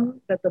to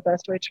them, that the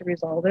best way to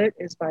resolve it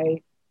is by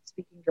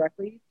speaking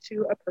directly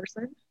to a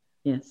person.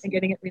 Yes. And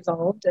getting it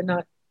resolved and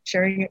not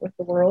sharing it with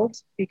the world,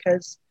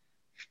 because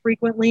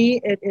frequently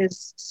it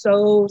is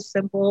so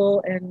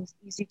simple and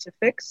easy to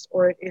fix,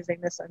 or it is a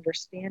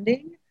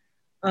misunderstanding.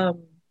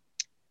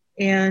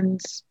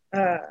 And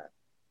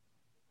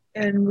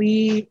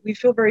we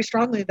feel very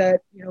strongly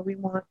that, you know, we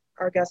want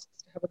our guests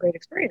to have a great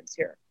experience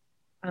here.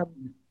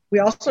 We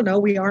also know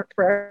we aren't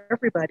for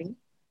everybody.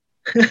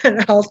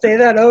 And I'll say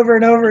that over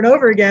and over and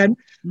over again.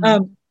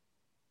 Mm-hmm.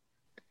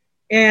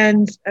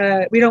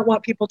 We don't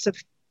want people to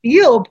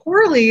feel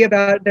poorly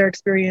about their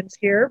experience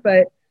here,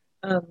 but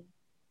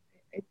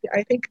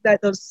I think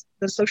that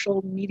the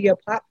social media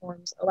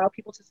platforms allow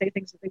people to say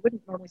things that they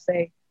wouldn't normally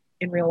say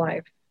in real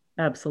life.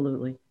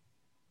 Absolutely.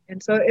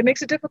 And so it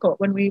makes it difficult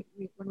when we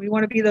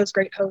want to be those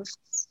great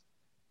hosts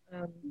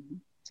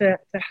to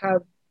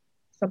have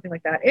something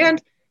like that. And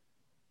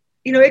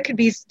you know, it could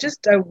be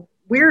just a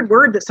weird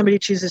word that somebody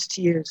chooses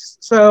to use.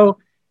 So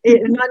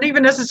it's not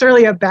even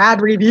necessarily a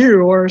bad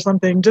review or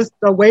something, just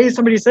the way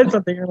somebody said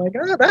something. You're like,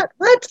 oh,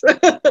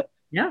 what?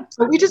 Yeah.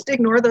 So we just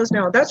ignore those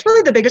now. That's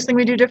really the biggest thing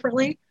we do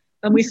differently.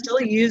 We still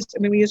use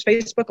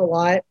Facebook a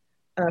lot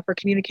for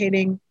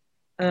communicating.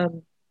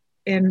 And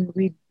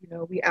we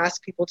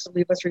ask people to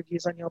leave us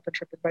reviews on Yelp and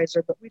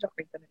TripAdvisor, but we don't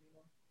read them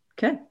anymore.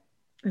 Okay.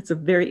 That's a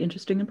very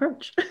interesting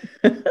approach.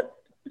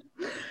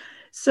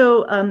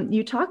 So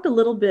you talked a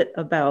little bit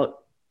about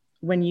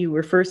when you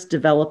were first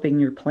developing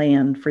your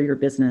plan for your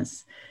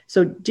business.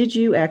 So did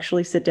you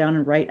actually sit down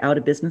and write out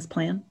a business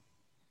plan?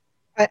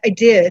 I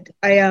did.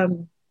 I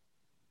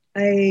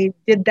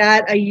did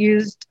that. I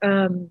used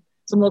some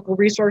local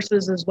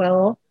resources as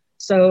well.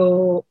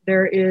 So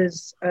there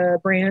is a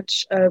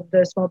branch of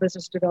the Small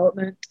Business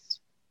Development,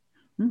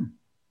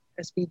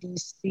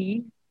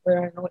 SBDC, where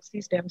I don't know what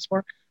C stands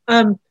for,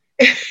 and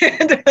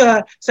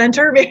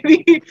center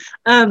maybe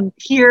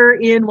here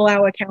in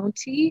Wallowa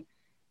County.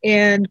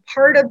 And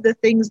part of the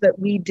things that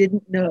we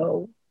didn't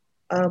know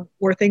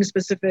were things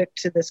specific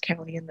to this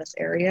county and this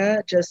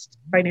area, just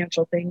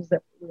financial things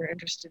that we were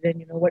interested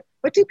in. You know,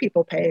 what do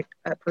people pay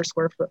per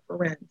square foot for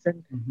rents,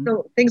 and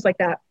things like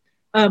that.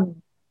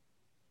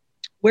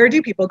 Where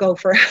do people go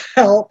for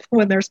help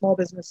when they're small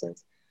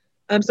businesses?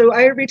 So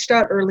I reached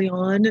out early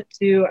on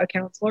to a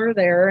counselor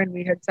there, and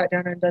we had sat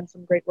down and done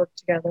some great work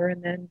together,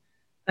 and then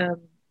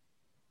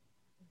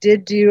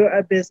did do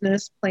a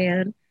business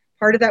plan.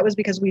 Part of that was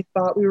because we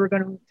thought we were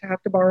going to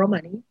have to borrow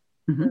money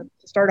to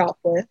start off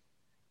with.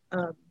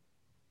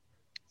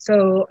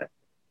 So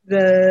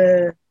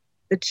the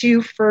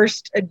two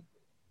first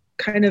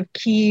kind of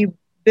key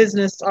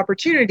business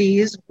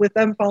opportunities, with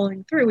them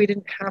following through, we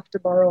didn't have to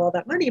borrow all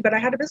that money, but I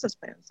had a business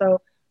plan. So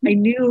I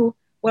knew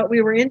what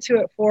we were into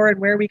it for and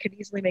where we could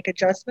easily make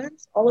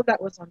adjustments. All of that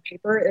was on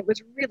paper. It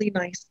was really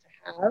nice to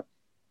have.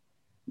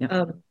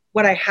 Yep.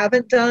 What I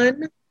haven't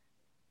done,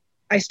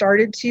 I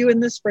started to in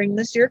the spring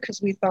this year, because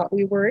we thought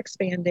we were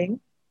expanding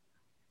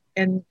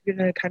and going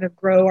to kind of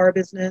grow our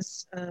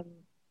business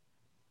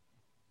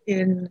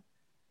in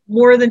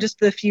more than just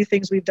the few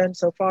things we've done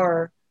so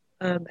far.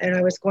 And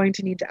I was going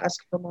to need to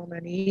ask for more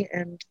money.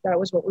 And that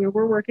was what we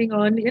were working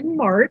on in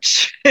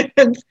March.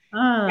 And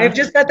I've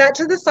just got that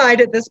to the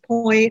side at this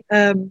point.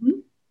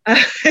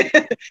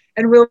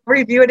 and we'll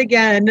review it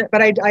again.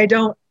 But I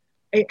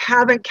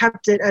haven't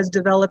kept it as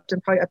developed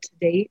and probably up to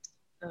date.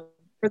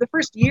 For the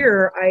first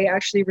year, I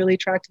actually really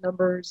tracked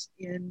numbers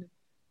in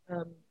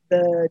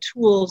the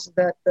tools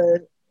that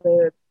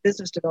the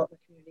business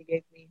development community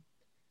gave me.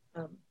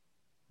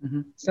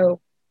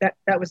 So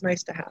that was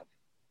nice to have.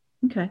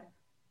 Okay.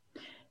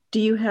 Do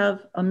you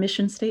have a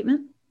mission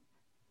statement?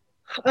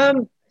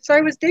 So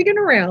I was digging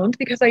around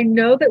because I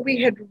know that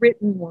we had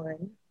written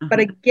one, but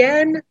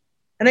again,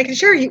 and I can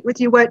share with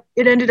you what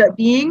it ended up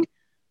being.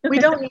 Okay. We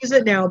don't use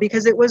it now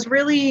because it was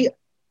really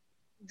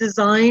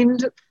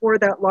designed for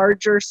that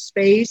larger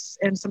space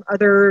and some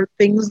other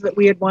things that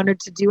we had wanted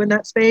to do in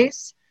that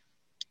space.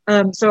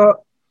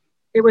 So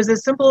it was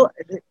this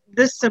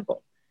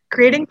simple,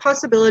 creating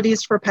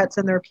possibilities for pets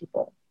and their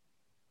people.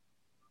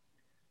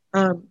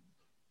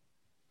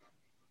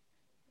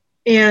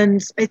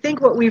 And I think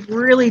what we've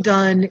really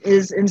done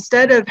is,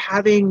 instead of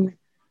having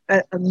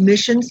a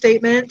mission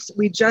statement,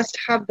 we just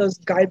have those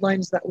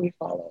guidelines that we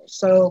follow.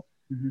 So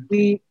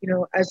we,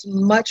 as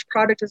much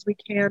product as we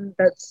can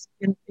that's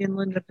in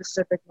inland and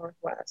Pacific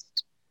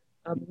Northwest.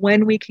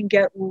 When we can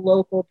get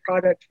local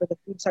product for the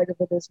food side of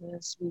the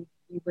business, we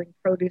bring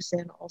produce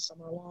in all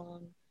summer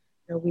long.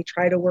 We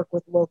try to work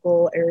with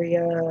local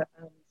area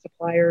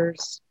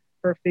suppliers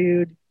for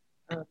food.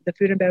 The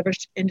food and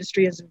beverage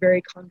industry is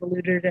very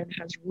convoluted and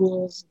has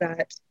rules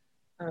that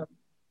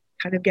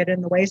kind of get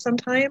in the way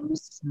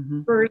sometimes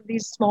for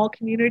these small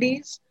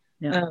communities.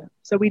 Yeah.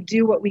 So we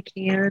do what we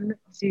can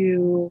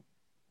to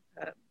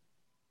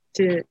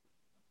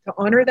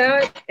honor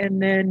that.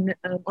 And then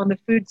on the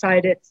food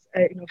side, it's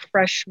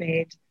fresh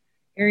made.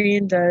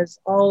 Arian does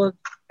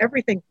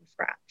everything from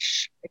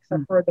scratch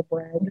except for the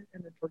bread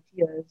and the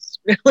tortillas,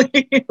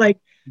 really.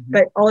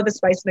 But all of his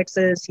spice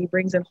mixes, he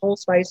brings in whole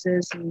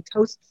spices, he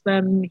toasts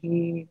them,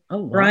 he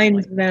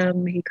grinds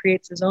them, he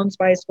creates his own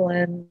spice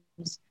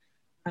blends.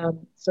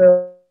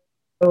 So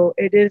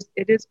it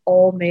is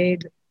all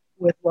made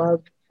with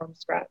love from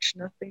scratch.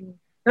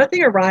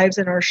 Nothing arrives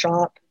in our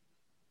shop.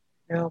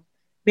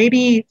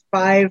 Maybe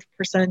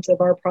 5%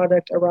 of our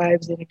product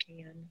arrives in a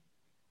can,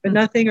 but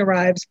nothing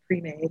arrives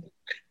pre-made.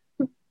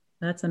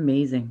 That's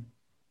amazing.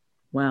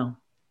 Wow.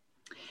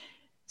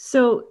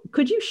 So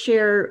could you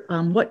share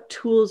what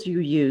tools you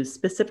use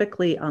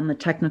specifically on the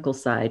technical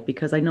side?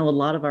 Because I know a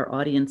lot of our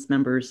audience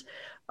members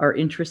are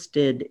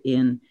interested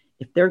in,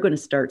 if they're going to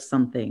start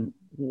something,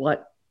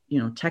 what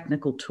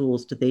technical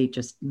tools do they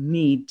just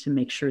need to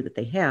make sure that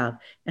they have,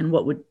 and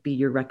what would be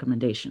your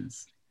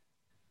recommendations?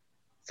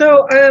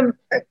 So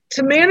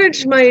to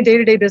manage my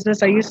day-to-day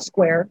business, I use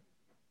Square.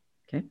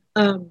 Okay.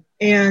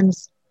 And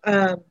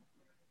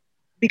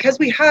because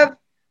we have,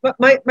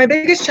 my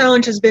biggest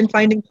challenge has been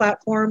finding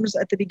platforms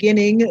at the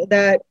beginning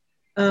that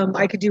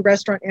I could do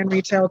restaurant and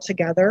retail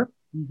together.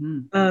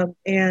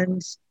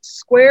 And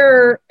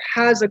Square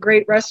has a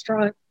great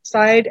restaurant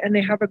side and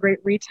they have a great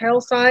retail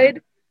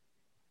side.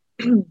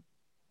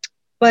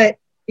 But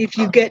if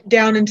you get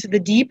down into the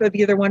deep of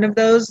either one of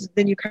those,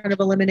 then you kind of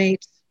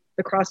eliminate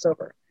the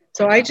crossover.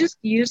 So I just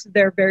use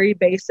their very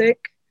basic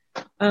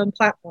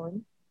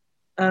platform.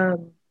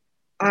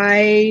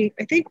 I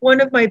think one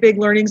of my big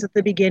learnings at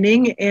the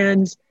beginning,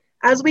 and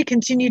as we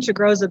continue to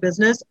grow as a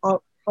business,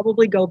 I'll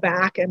probably go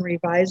back and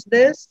revise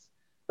this.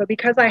 But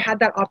because I had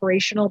that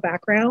operational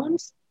background,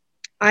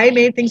 I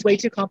made things way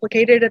too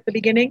complicated at the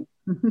beginning.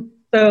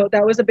 So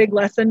that was a big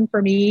lesson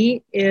for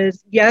me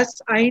is, yes,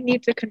 I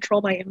need to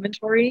control my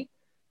inventory.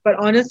 But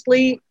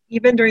honestly,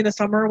 even during the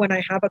summer when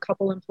I have a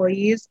couple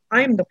employees,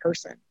 I'm the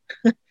person.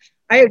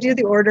 I do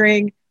the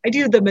ordering. I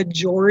do the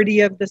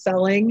majority of the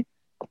selling.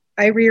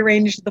 I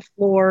rearrange the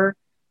floor.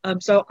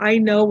 So I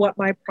know what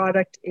my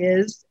product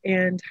is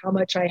and how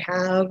much I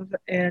have.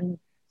 And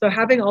so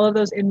having all of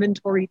those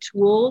inventory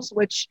tools,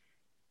 which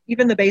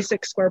even the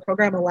basic Square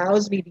program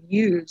allows me to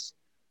use,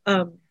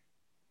 I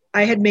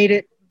had made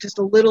it just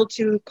a little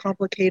too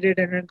complicated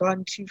and had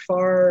gone too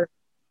far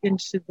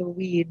into the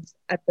weeds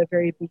at the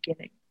very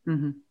beginning.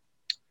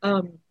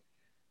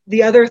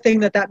 The other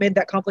thing that made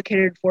that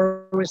complicated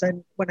for was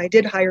when I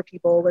did hire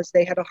people was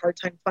they had a hard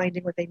time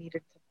finding what they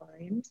needed to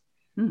find.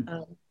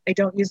 I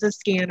don't use a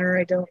scanner.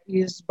 I don't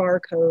use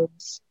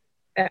barcodes.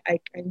 I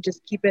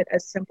just keep it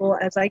as simple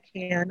as I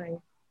can. I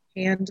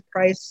hand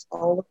price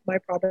all of my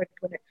product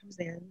when it comes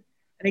in.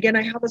 And again,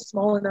 I have a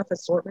small enough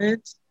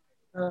assortment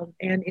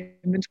and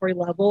inventory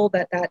level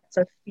that's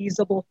a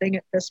feasible thing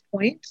at this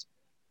point.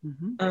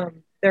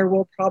 There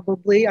will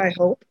probably, I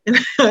hope,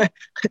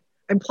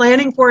 I'm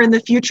planning for in the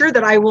future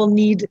that I will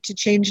need to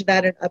change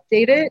that and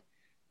update it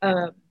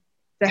to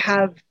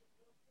have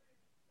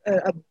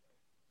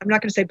I'm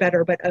not going to say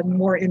better, but a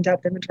more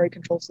in-depth inventory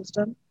control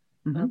system.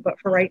 But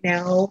for right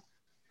now,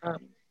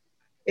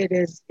 it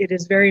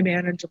is very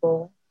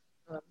manageable.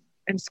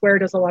 And Square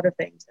does a lot of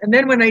things. And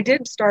then when I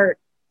did start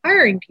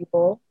hiring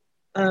people,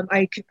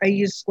 I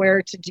used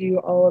Square to do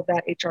all of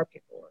that HR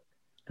paperwork,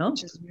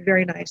 which is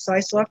very nice. So I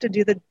still have to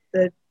do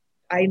the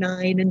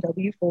I-9 and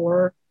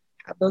W-4,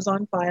 have those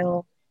on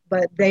file.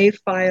 but they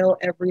file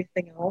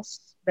everything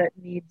else that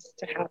needs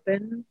to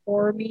happen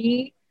for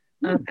me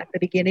at the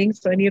beginning.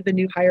 So any of the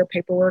new hire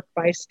paperwork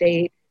by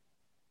state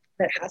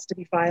that has to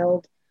be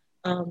filed,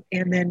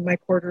 and then my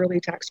quarterly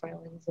tax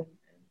filings and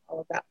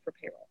all of that for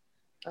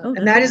payroll.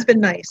 And that has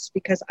been nice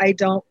because I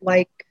don't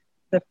like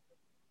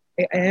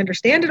I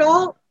understand it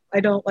all. I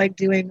don't like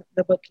doing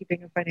the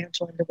bookkeeping and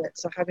financial end of it.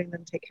 So having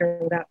them take care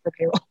of that for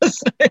payroll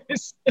is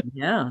nice.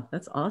 Yeah,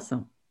 that's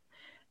awesome.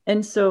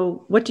 And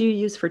so what do you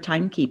use for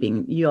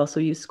timekeeping? You also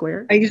use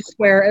Square? I use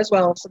Square as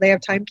well. So they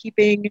have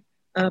timekeeping,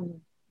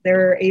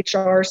 their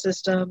HR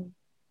system.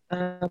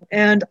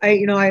 And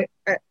I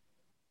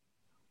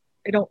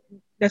don't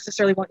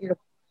necessarily want you to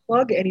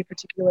plug any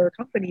particular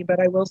company, but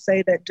I will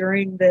say that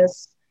during the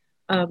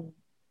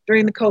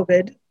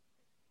COVID,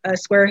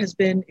 Square has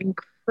been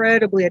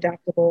incredibly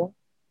adaptable,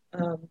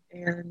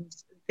 and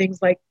things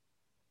like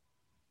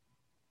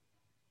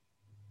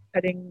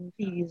cutting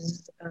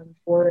fees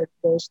for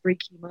those 3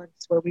 key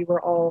months where we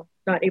were all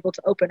not able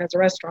to open as a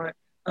restaurant.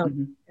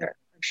 I'm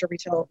sure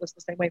retail was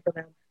the same way for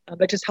them,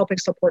 but just helping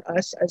support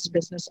us as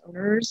business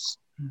owners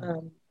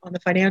on the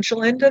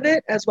financial end of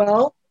it as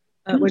well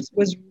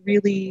was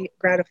really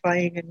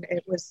gratifying, and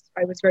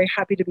I was very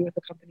happy to be with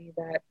a company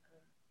that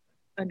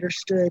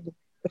understood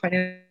the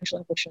financial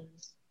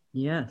implications.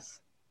 Yes.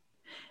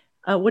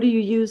 What do you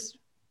use?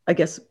 I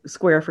guess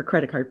Square for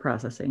credit card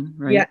processing,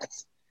 right?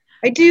 Yes,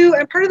 I do.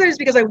 And part of that is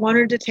because I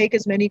wanted to take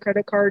as many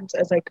credit cards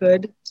as I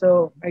could.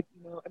 So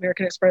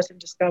American Express and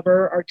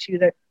Discover are 2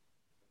 that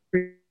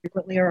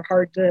frequently are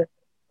hard to,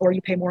 or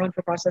you pay more on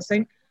for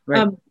processing.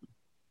 Right.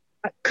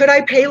 Could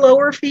I pay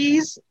lower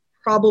fees?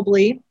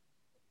 Probably.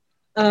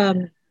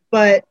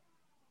 But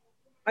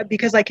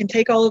because I can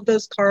take all of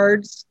those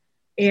cards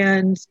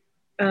and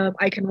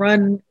I can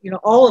run,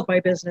 all of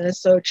my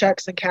business, so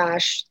checks and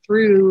cash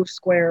through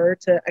Square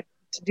to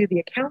do the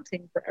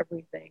accounting for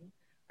everything.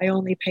 I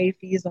only pay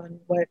fees on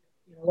what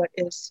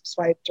is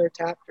swiped or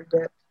tapped or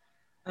dipped.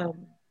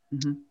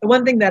 The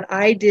one thing that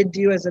I did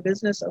do as a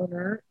business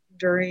owner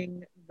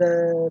during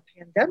the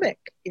pandemic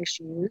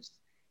issues,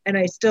 and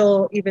I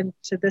still, even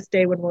to this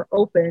day when we're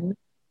open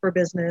for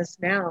business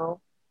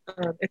now,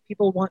 if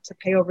people want to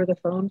pay over the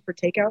phone for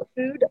takeout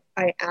food,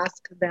 I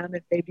ask them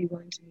if they'd be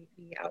willing to meet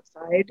me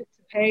outside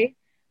to pay,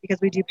 because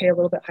we do pay a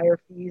little bit higher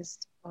fees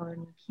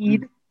on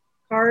keyed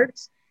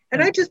cards.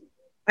 And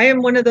I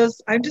am one of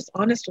those, I'm just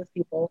honest with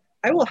people.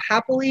 I will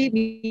happily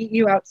meet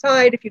you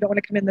outside if you don't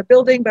want to come in the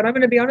building, but I'm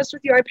going to be honest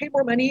with you, I pay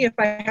more money if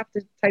I have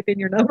to type in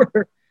your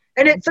number.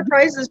 And it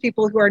surprises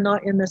people who are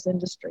not in this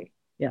industry.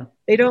 Yeah.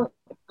 They don't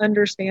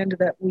understand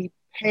that we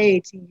pay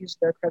to use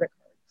their credit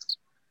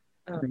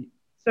cards.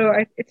 So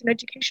it's an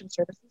education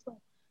service as well.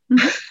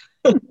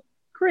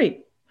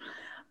 Great.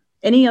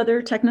 Any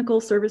other technical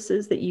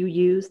services that you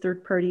use,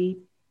 third-party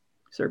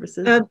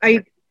services?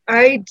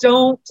 I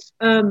don't.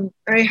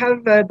 I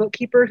have a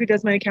bookkeeper who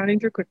does my accounting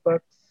through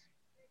QuickBooks.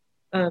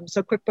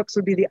 So QuickBooks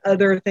would be the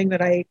other thing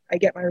that I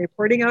get my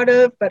reporting out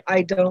of, but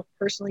I don't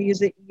personally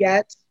use it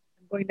yet.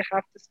 I'm going to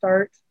have to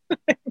start.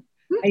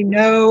 I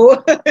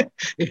know.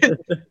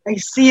 I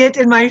see it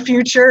in my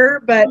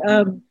future, but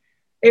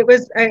it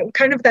was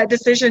kind of that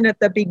decision at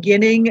the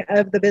beginning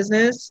of the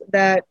business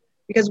that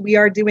because we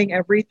are doing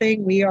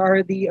everything, we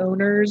are the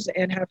owners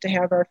and have to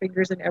have our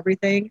fingers in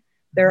everything.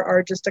 There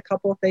are just a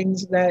couple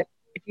things that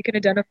if you can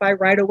identify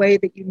right away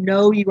that you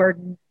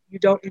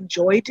don't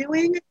enjoy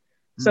doing,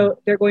 so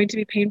they're going to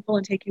be painful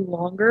and take you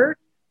longer,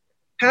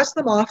 pass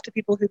them off to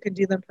people who can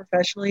do them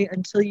professionally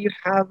until you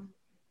have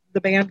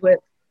the bandwidth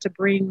to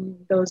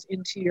bring those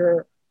into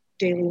your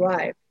daily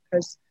life.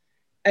 Because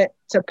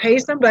to pay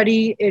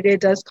somebody, it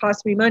does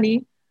cost me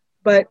money,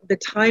 but the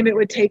time it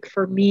would take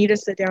for me to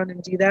sit down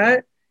and do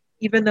that,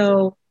 even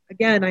though,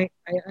 again, I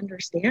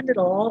understand it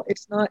all,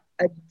 it's not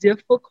a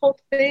difficult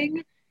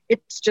thing,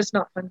 it's just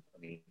not fun for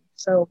me.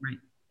 So right.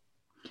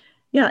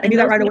 Yeah, I knew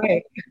that right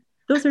away.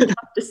 Those are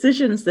tough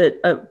decisions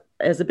that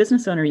as a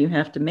business owner you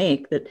have to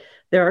make, that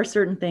there are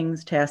certain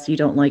tasks you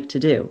don't like to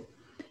do.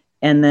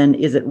 And then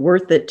is it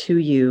worth it to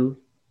you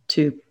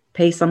to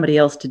pay somebody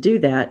else to do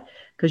that?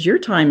 Because your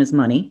time is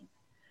money.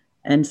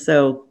 And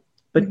so,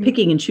 but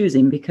picking and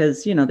choosing,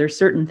 because, there's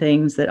certain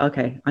things that,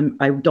 okay,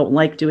 I don't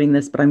like doing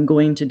this, but I'm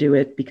going to do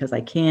it because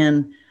I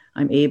can,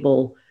 I'm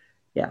able.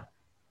 Yeah,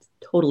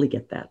 totally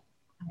get that.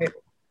 Right.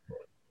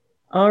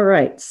 All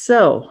right.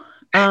 So,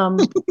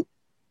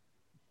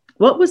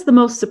 what was the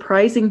most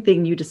surprising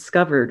thing you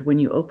discovered when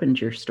you opened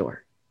your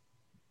store?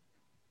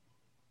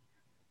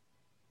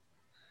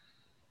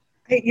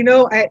 You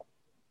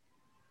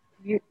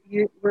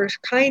were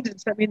kind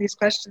and sent me these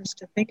questions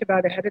to think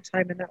about ahead of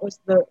time, and that was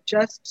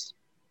just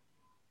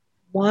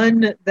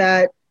one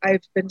that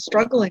I've been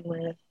struggling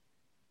with.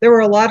 There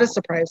were a lot of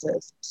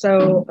surprises.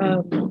 So,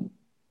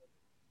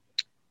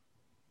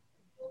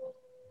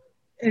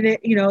 and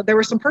there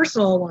were some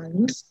personal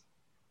ones.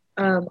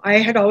 I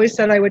had always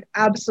said I would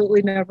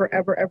absolutely never,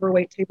 ever, ever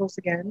wait tables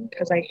again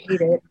because I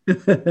hate it,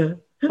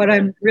 but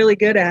I'm really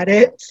good at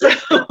it.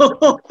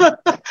 So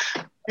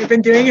I've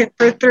been doing it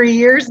for 3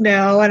 years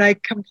now, and I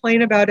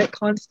complain about it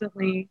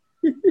constantly.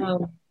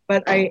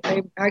 But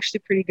I'm actually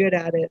pretty good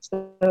at it.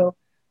 So,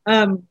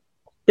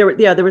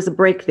 there was a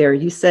break there.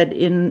 You said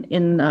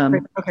in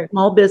okay.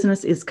 Small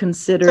business is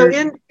considered.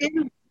 So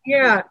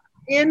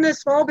in the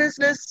small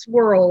business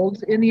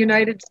world in the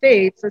United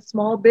States, a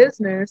small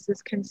business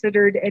is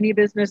considered any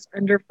business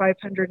under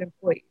 500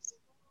 employees.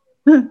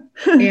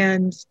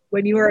 And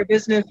when you are a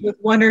business with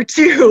one or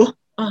two,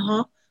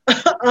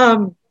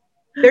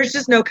 there's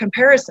just no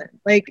comparison.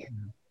 Like,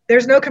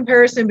 there's no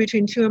comparison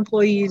between 2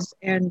 employees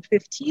and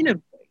 15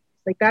 employees.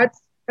 Like,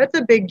 that's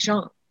a big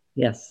jump.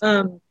 Yes.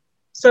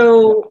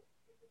 So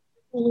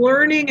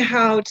learning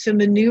how to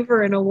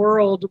maneuver in a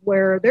world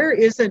where there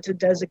isn't a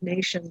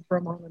designation for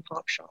a mom and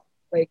pop shop.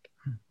 Like,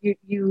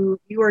 you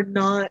are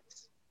not,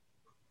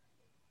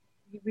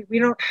 we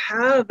don't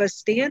have a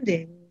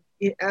standing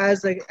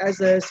as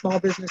a small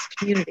business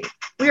community.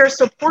 We are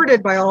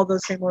supported by all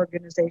those same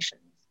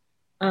organizations.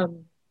 I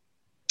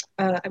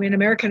mean,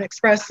 American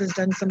Express has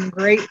done some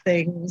great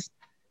things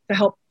to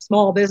help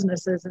small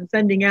businesses and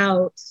sending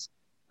out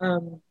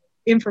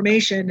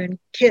information and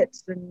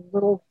kits and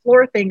little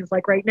floor things,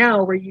 like right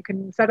now where you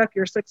can set up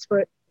your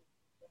 6-foot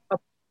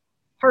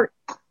apart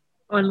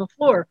on the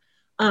floor.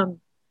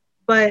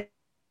 But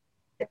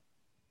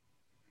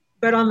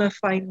on the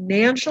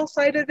financial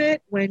side of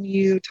it, when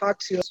you talk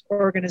to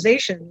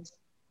organizations,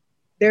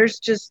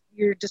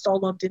 you're just all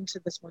lumped into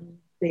this one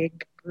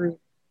big group.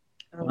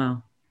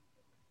 Wow.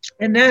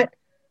 And that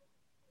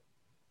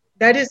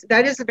is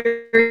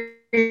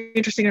very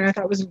interesting, and I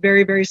thought was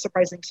very, very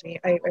surprising to me.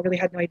 I really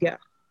had no idea.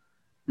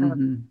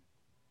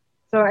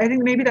 So I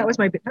think maybe that was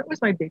my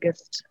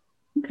biggest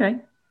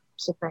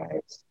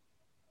surprise.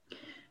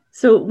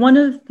 So one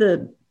of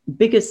the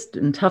biggest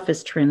and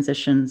toughest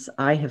transitions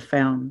I have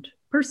found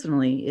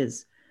personally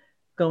is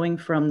going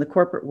from the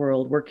corporate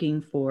world,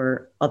 working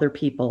for other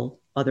people,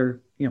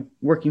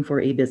 working for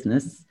a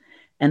business,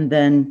 and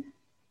then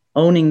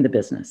owning the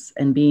business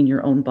and being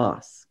your own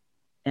boss.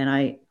 And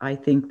I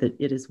think that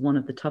it is one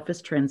of the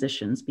toughest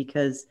transitions,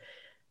 because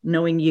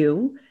knowing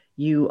you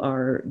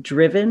are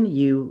driven,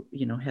 you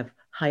have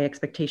high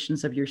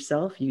expectations of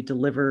yourself. You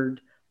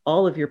delivered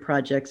all of your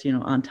projects,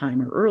 on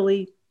time or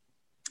early.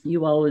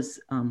 You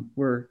always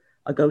were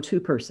a go-to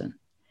person.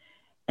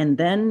 And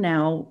then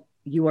now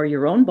you are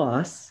your own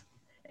boss,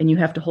 and you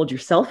have to hold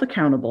yourself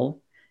accountable.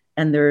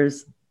 And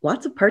there's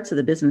lots of parts of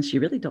the business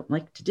you really don't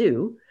like to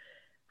do.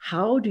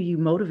 How do you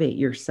motivate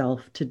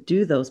yourself to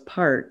do those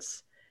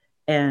parts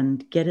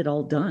and get it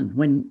all done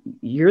when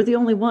you're the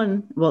only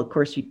one? Well, of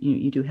course,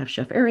 you do have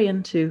Chef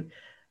Arian to,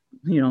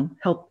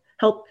 help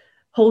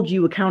hold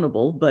you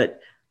accountable.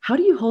 But how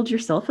do you hold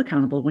yourself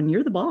accountable when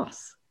you're the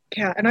boss?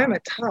 Yeah, and I'm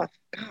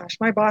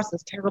my boss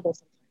is terrible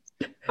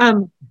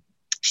sometimes.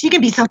 She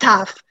can be so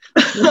tough.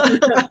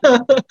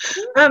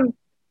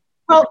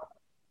 Well,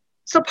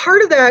 so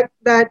part of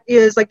that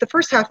is, like, the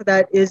first half of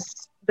that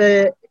is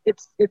it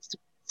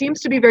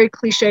seems to be very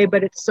cliche,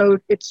 but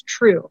it's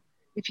true.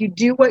 If you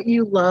do what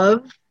you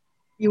love,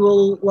 you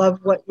will love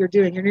what you're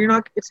doing, and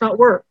it's not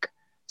work.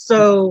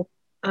 So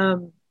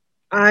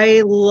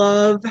I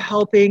love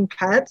helping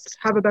pets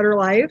have a better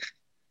life.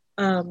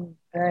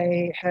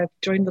 I have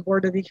joined the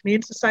board of the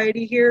Humane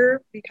Society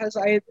here because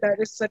that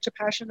is such a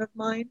passion of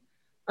mine.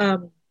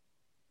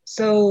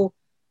 So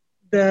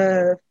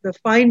the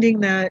finding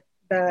that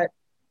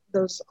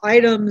those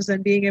items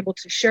and being able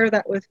to share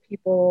that with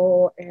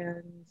people,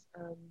 and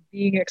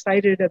being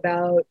excited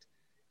about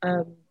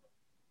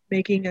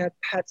making a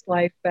pet's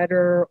life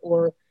better,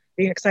 or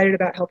being excited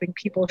about helping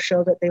people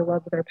show that they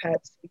love their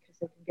pets because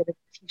they can get a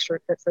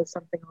t-shirt that says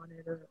something on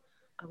it, or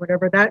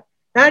whatever, that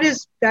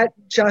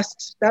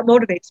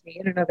motivates me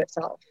in and of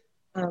itself.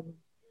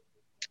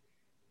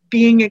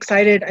 Being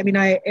excited. I mean,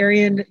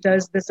 Arian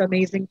does this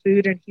amazing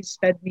food, and he's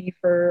fed me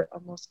for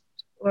almost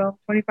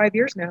 25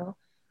 years now.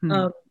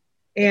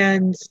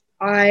 And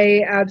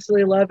I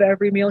absolutely love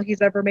every meal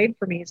he's ever made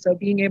for me. So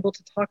being able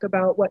to talk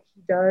about what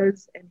he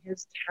does and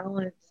his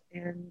talents,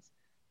 and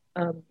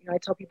I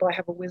tell people I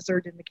have a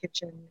wizard in the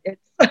kitchen.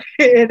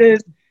 It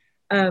is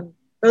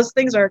those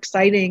things are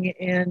exciting,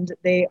 and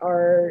they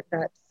are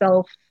that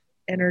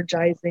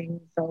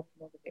self-energizing,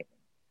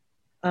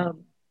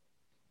 self-motivating.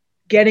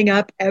 Getting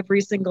up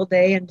every single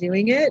day and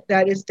doing it,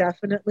 that is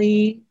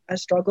definitely a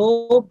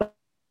struggle,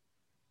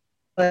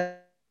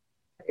 but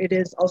it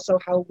is also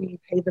how we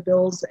pay the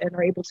bills and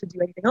are able to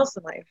do anything else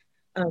in life.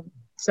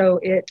 So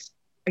it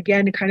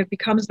kind of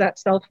becomes that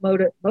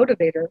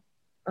self-motivator.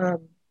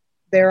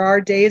 There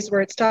are days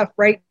where it's tough.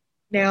 Right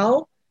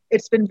now,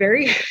 it's been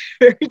very,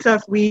 very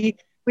tough. We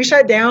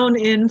shut down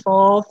in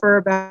fall for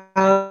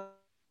about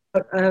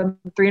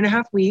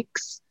 3.5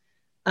 weeks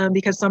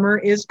because summer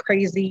is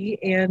crazy,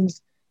 and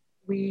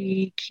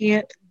we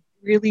can't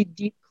really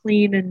deep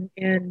clean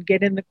and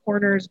get in the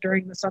corners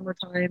during the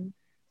summertime.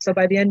 So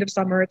by the end of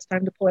summer, it's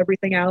time to pull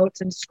everything out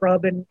and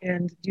scrub and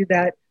do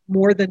that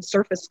more than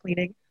surface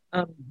cleaning.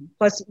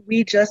 Plus,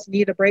 we just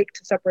need a break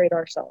to separate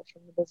ourselves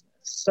from the business.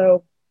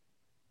 So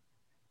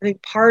I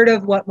think part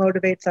of what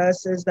motivates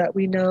us is that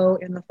we know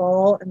in the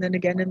fall and then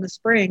again in the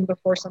spring,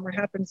 before summer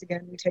happens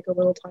again, we take a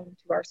little time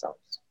to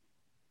ourselves.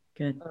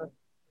 Good.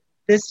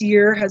 This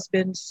year has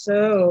been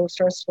so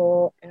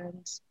stressful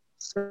and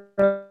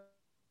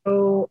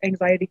so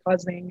anxiety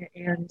causing,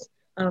 and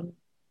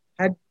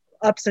had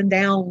ups and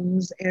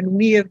downs. And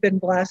we have been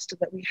blessed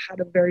that we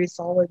had a very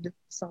solid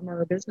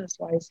summer business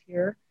wise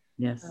here.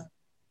 Yes.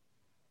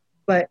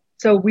 But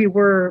so we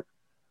were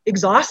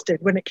exhausted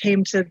when it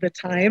came to the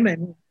time,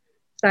 and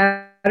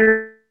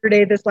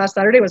this last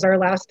Saturday was our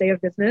last day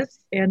of business,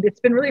 and it's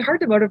been really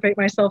hard to motivate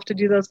myself to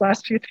do those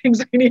last few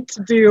things we need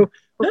to do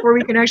before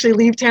we can actually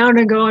leave town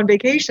and go on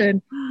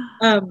vacation.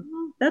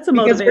 That's a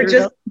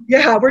motivator.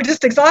 We're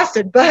just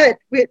exhausted, but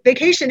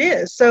vacation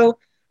is. So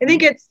I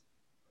think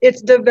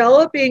it's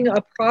developing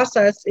a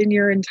process in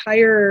your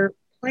entire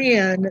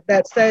plan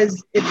that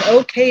says it's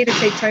okay to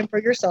take time for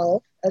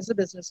yourself as a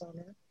business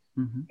owner,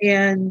 mm-hmm.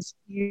 and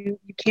you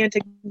can't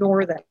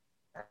ignore that.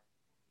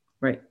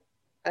 Right.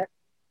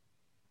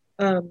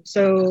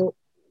 So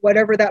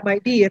whatever that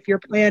might be, if your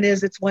plan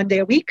is it's one day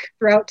a week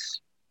throughout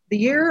the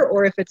year,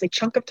 or if it's a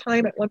chunk of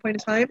time at one point in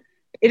time,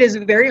 it is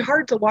very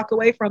hard to walk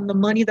away from the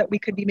money that we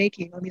could be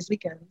making on these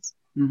weekends.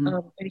 Mm-hmm.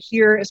 And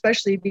here,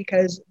 especially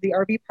because the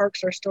RV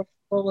parks are still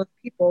full of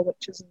people,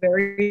 which is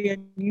very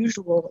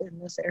unusual in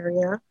this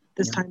area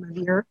this time of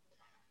year.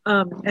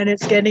 And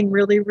it's getting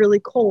really, really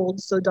cold.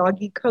 So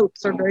doggy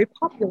coats are very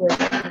popular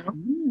right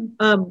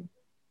now.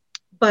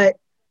 But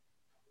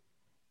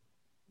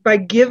by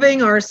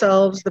giving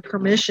ourselves the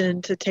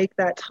permission to take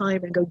that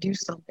time and go do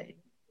something,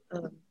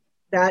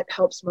 that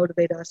helps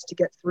motivate us to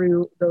get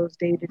through those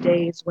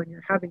day-to-days when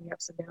you're having the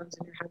ups and downs,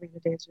 and you're having the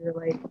days where you're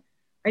like,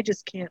 I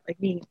just can't, like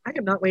me, I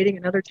am not waiting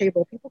another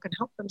table. People can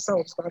help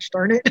themselves, gosh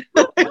darn it.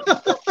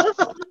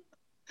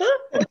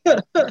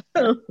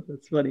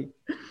 That's funny.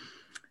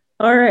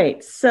 All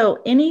right.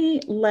 So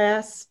any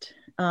last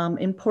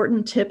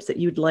important tips that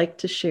you'd like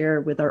to share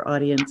with our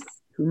audience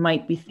who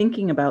might be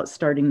thinking about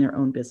starting their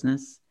own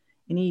business?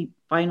 Any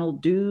final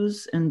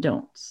do's and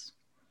don'ts?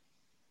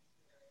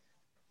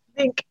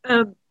 I think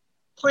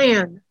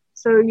plan.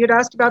 So you'd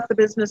asked about the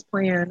business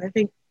plan. I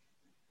think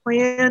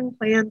plan.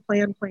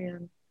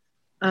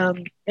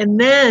 And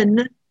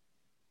then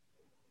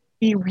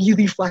be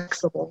really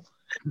flexible.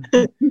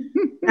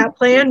 That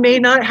plan may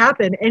not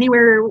happen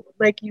anywhere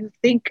like you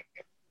think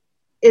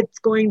it's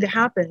going to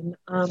happen.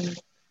 I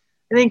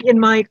think in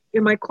my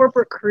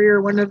corporate career,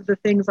 one of the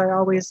things I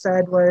always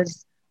said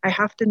was, I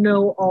have to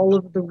know all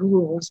of the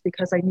rules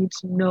because I need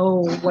to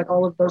know what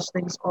all of those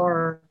things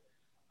are,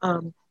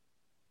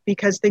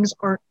 because things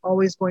aren't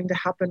always going to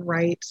happen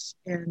right,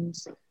 and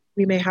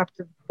we may have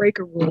to break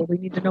a rule. We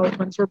need to know which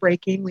ones we're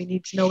breaking. We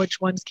need to know which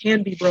ones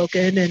can be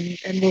broken and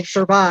will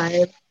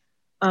survive.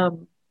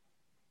 You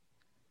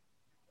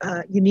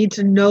need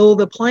to know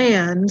the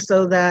plan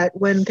so that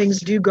when things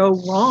do go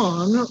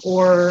wrong,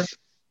 or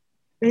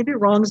maybe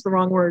wrong is the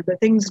wrong word, but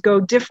things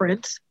go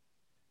different,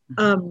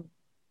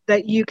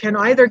 that you can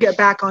either get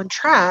back on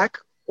track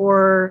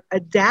or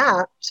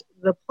adapt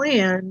the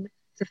plan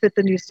to fit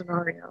the new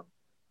scenario.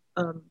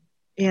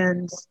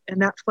 And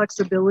that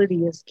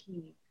flexibility is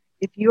key.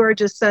 If you are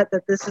just set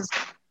that this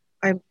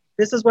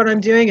is what I'm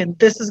doing and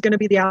this is going to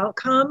be the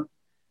outcome,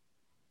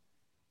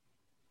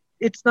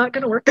 it's not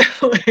going to work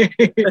that way.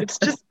 It's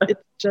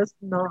just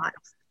not.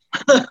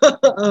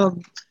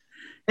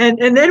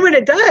 And then when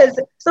it does,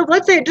 so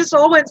let's say it just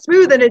all went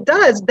smooth and it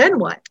does, then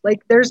what?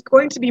 Like there's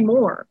going to be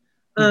more.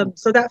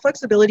 So that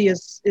flexibility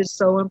is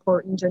so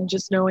important, and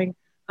just knowing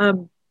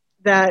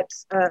that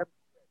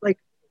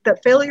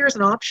failure is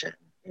an option,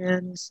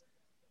 and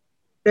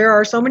there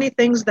are so many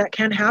things that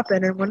can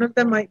happen, and one of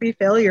them might be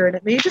failure, and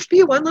it may just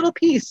be one little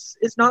piece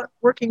is not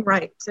working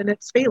right and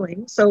it's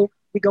failing. So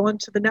we go on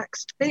to the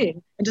next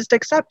thing and just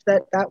accept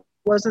that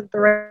wasn't the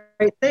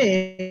right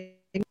thing.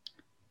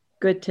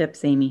 Good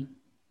tips, Amy.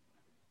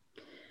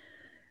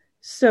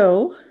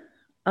 So,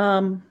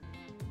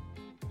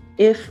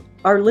 if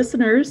our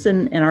listeners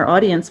and our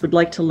audience would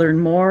like to learn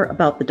more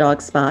about the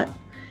Dog Spot,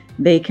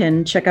 they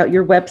can check out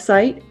your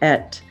website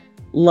at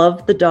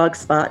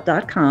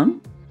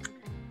lovethedogspot.com.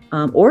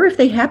 Or if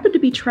they happen to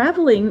be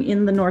traveling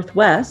in the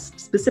Northwest,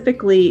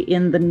 specifically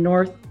in the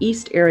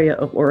Northeast area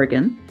of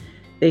Oregon,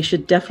 they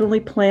should definitely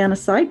plan a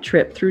side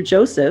trip through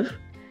Joseph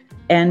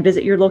and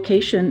visit your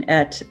location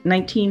at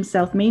 19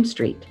 South Main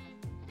Street.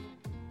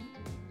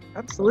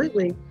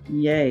 Absolutely.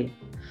 Yay.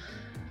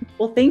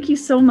 Well, thank you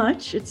so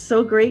much. It's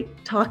so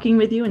great talking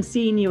with you and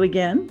seeing you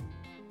again.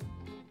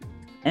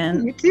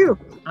 And you too.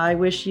 I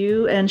wish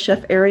you and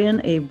Chef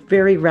Arian a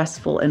very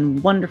restful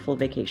and wonderful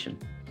vacation.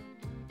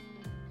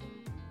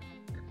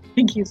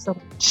 Thank you so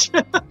much.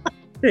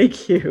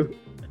 Thank you.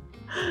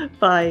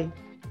 Bye.